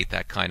investigate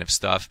that kind of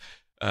stuff.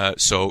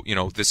 So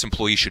this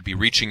employee should be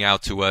reaching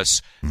out to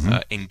us,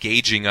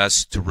 engaging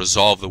us to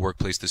resolve the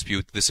workplace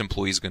dispute. This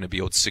employee is going to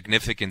be owed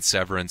significant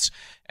severance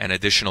and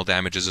additional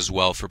damages as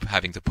well for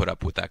having to put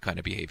up with that kind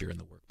of behavior in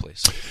the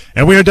workplace.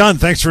 And we are done.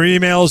 Thanks for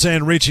emails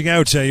and reaching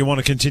out. You want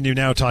to continue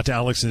now, talk to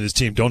Alex and his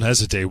team. Don't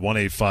hesitate.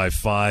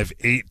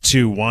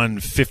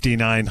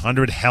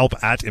 1-855-821-5900.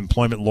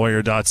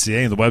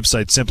 help@employmentlawyer.ca. And the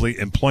website simply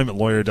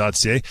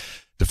employmentlawyer.ca.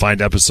 to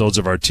find episodes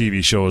of our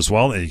TV show as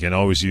well. And you can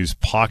always use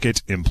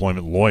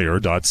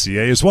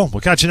pocketemploymentlawyer.ca as well. We'll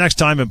catch you next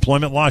time,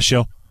 Employment Law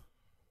Show.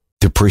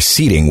 The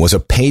preceding was a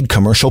paid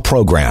commercial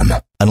program.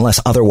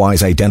 Unless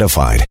otherwise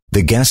identified,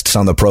 the guests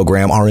on the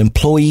program are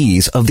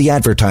employees of the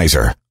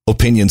advertiser.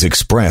 Opinions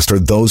expressed are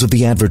those of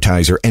the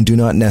advertiser and do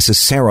not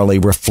necessarily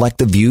reflect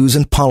the views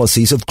and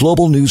policies of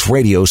Global News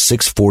Radio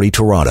 640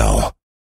 Toronto.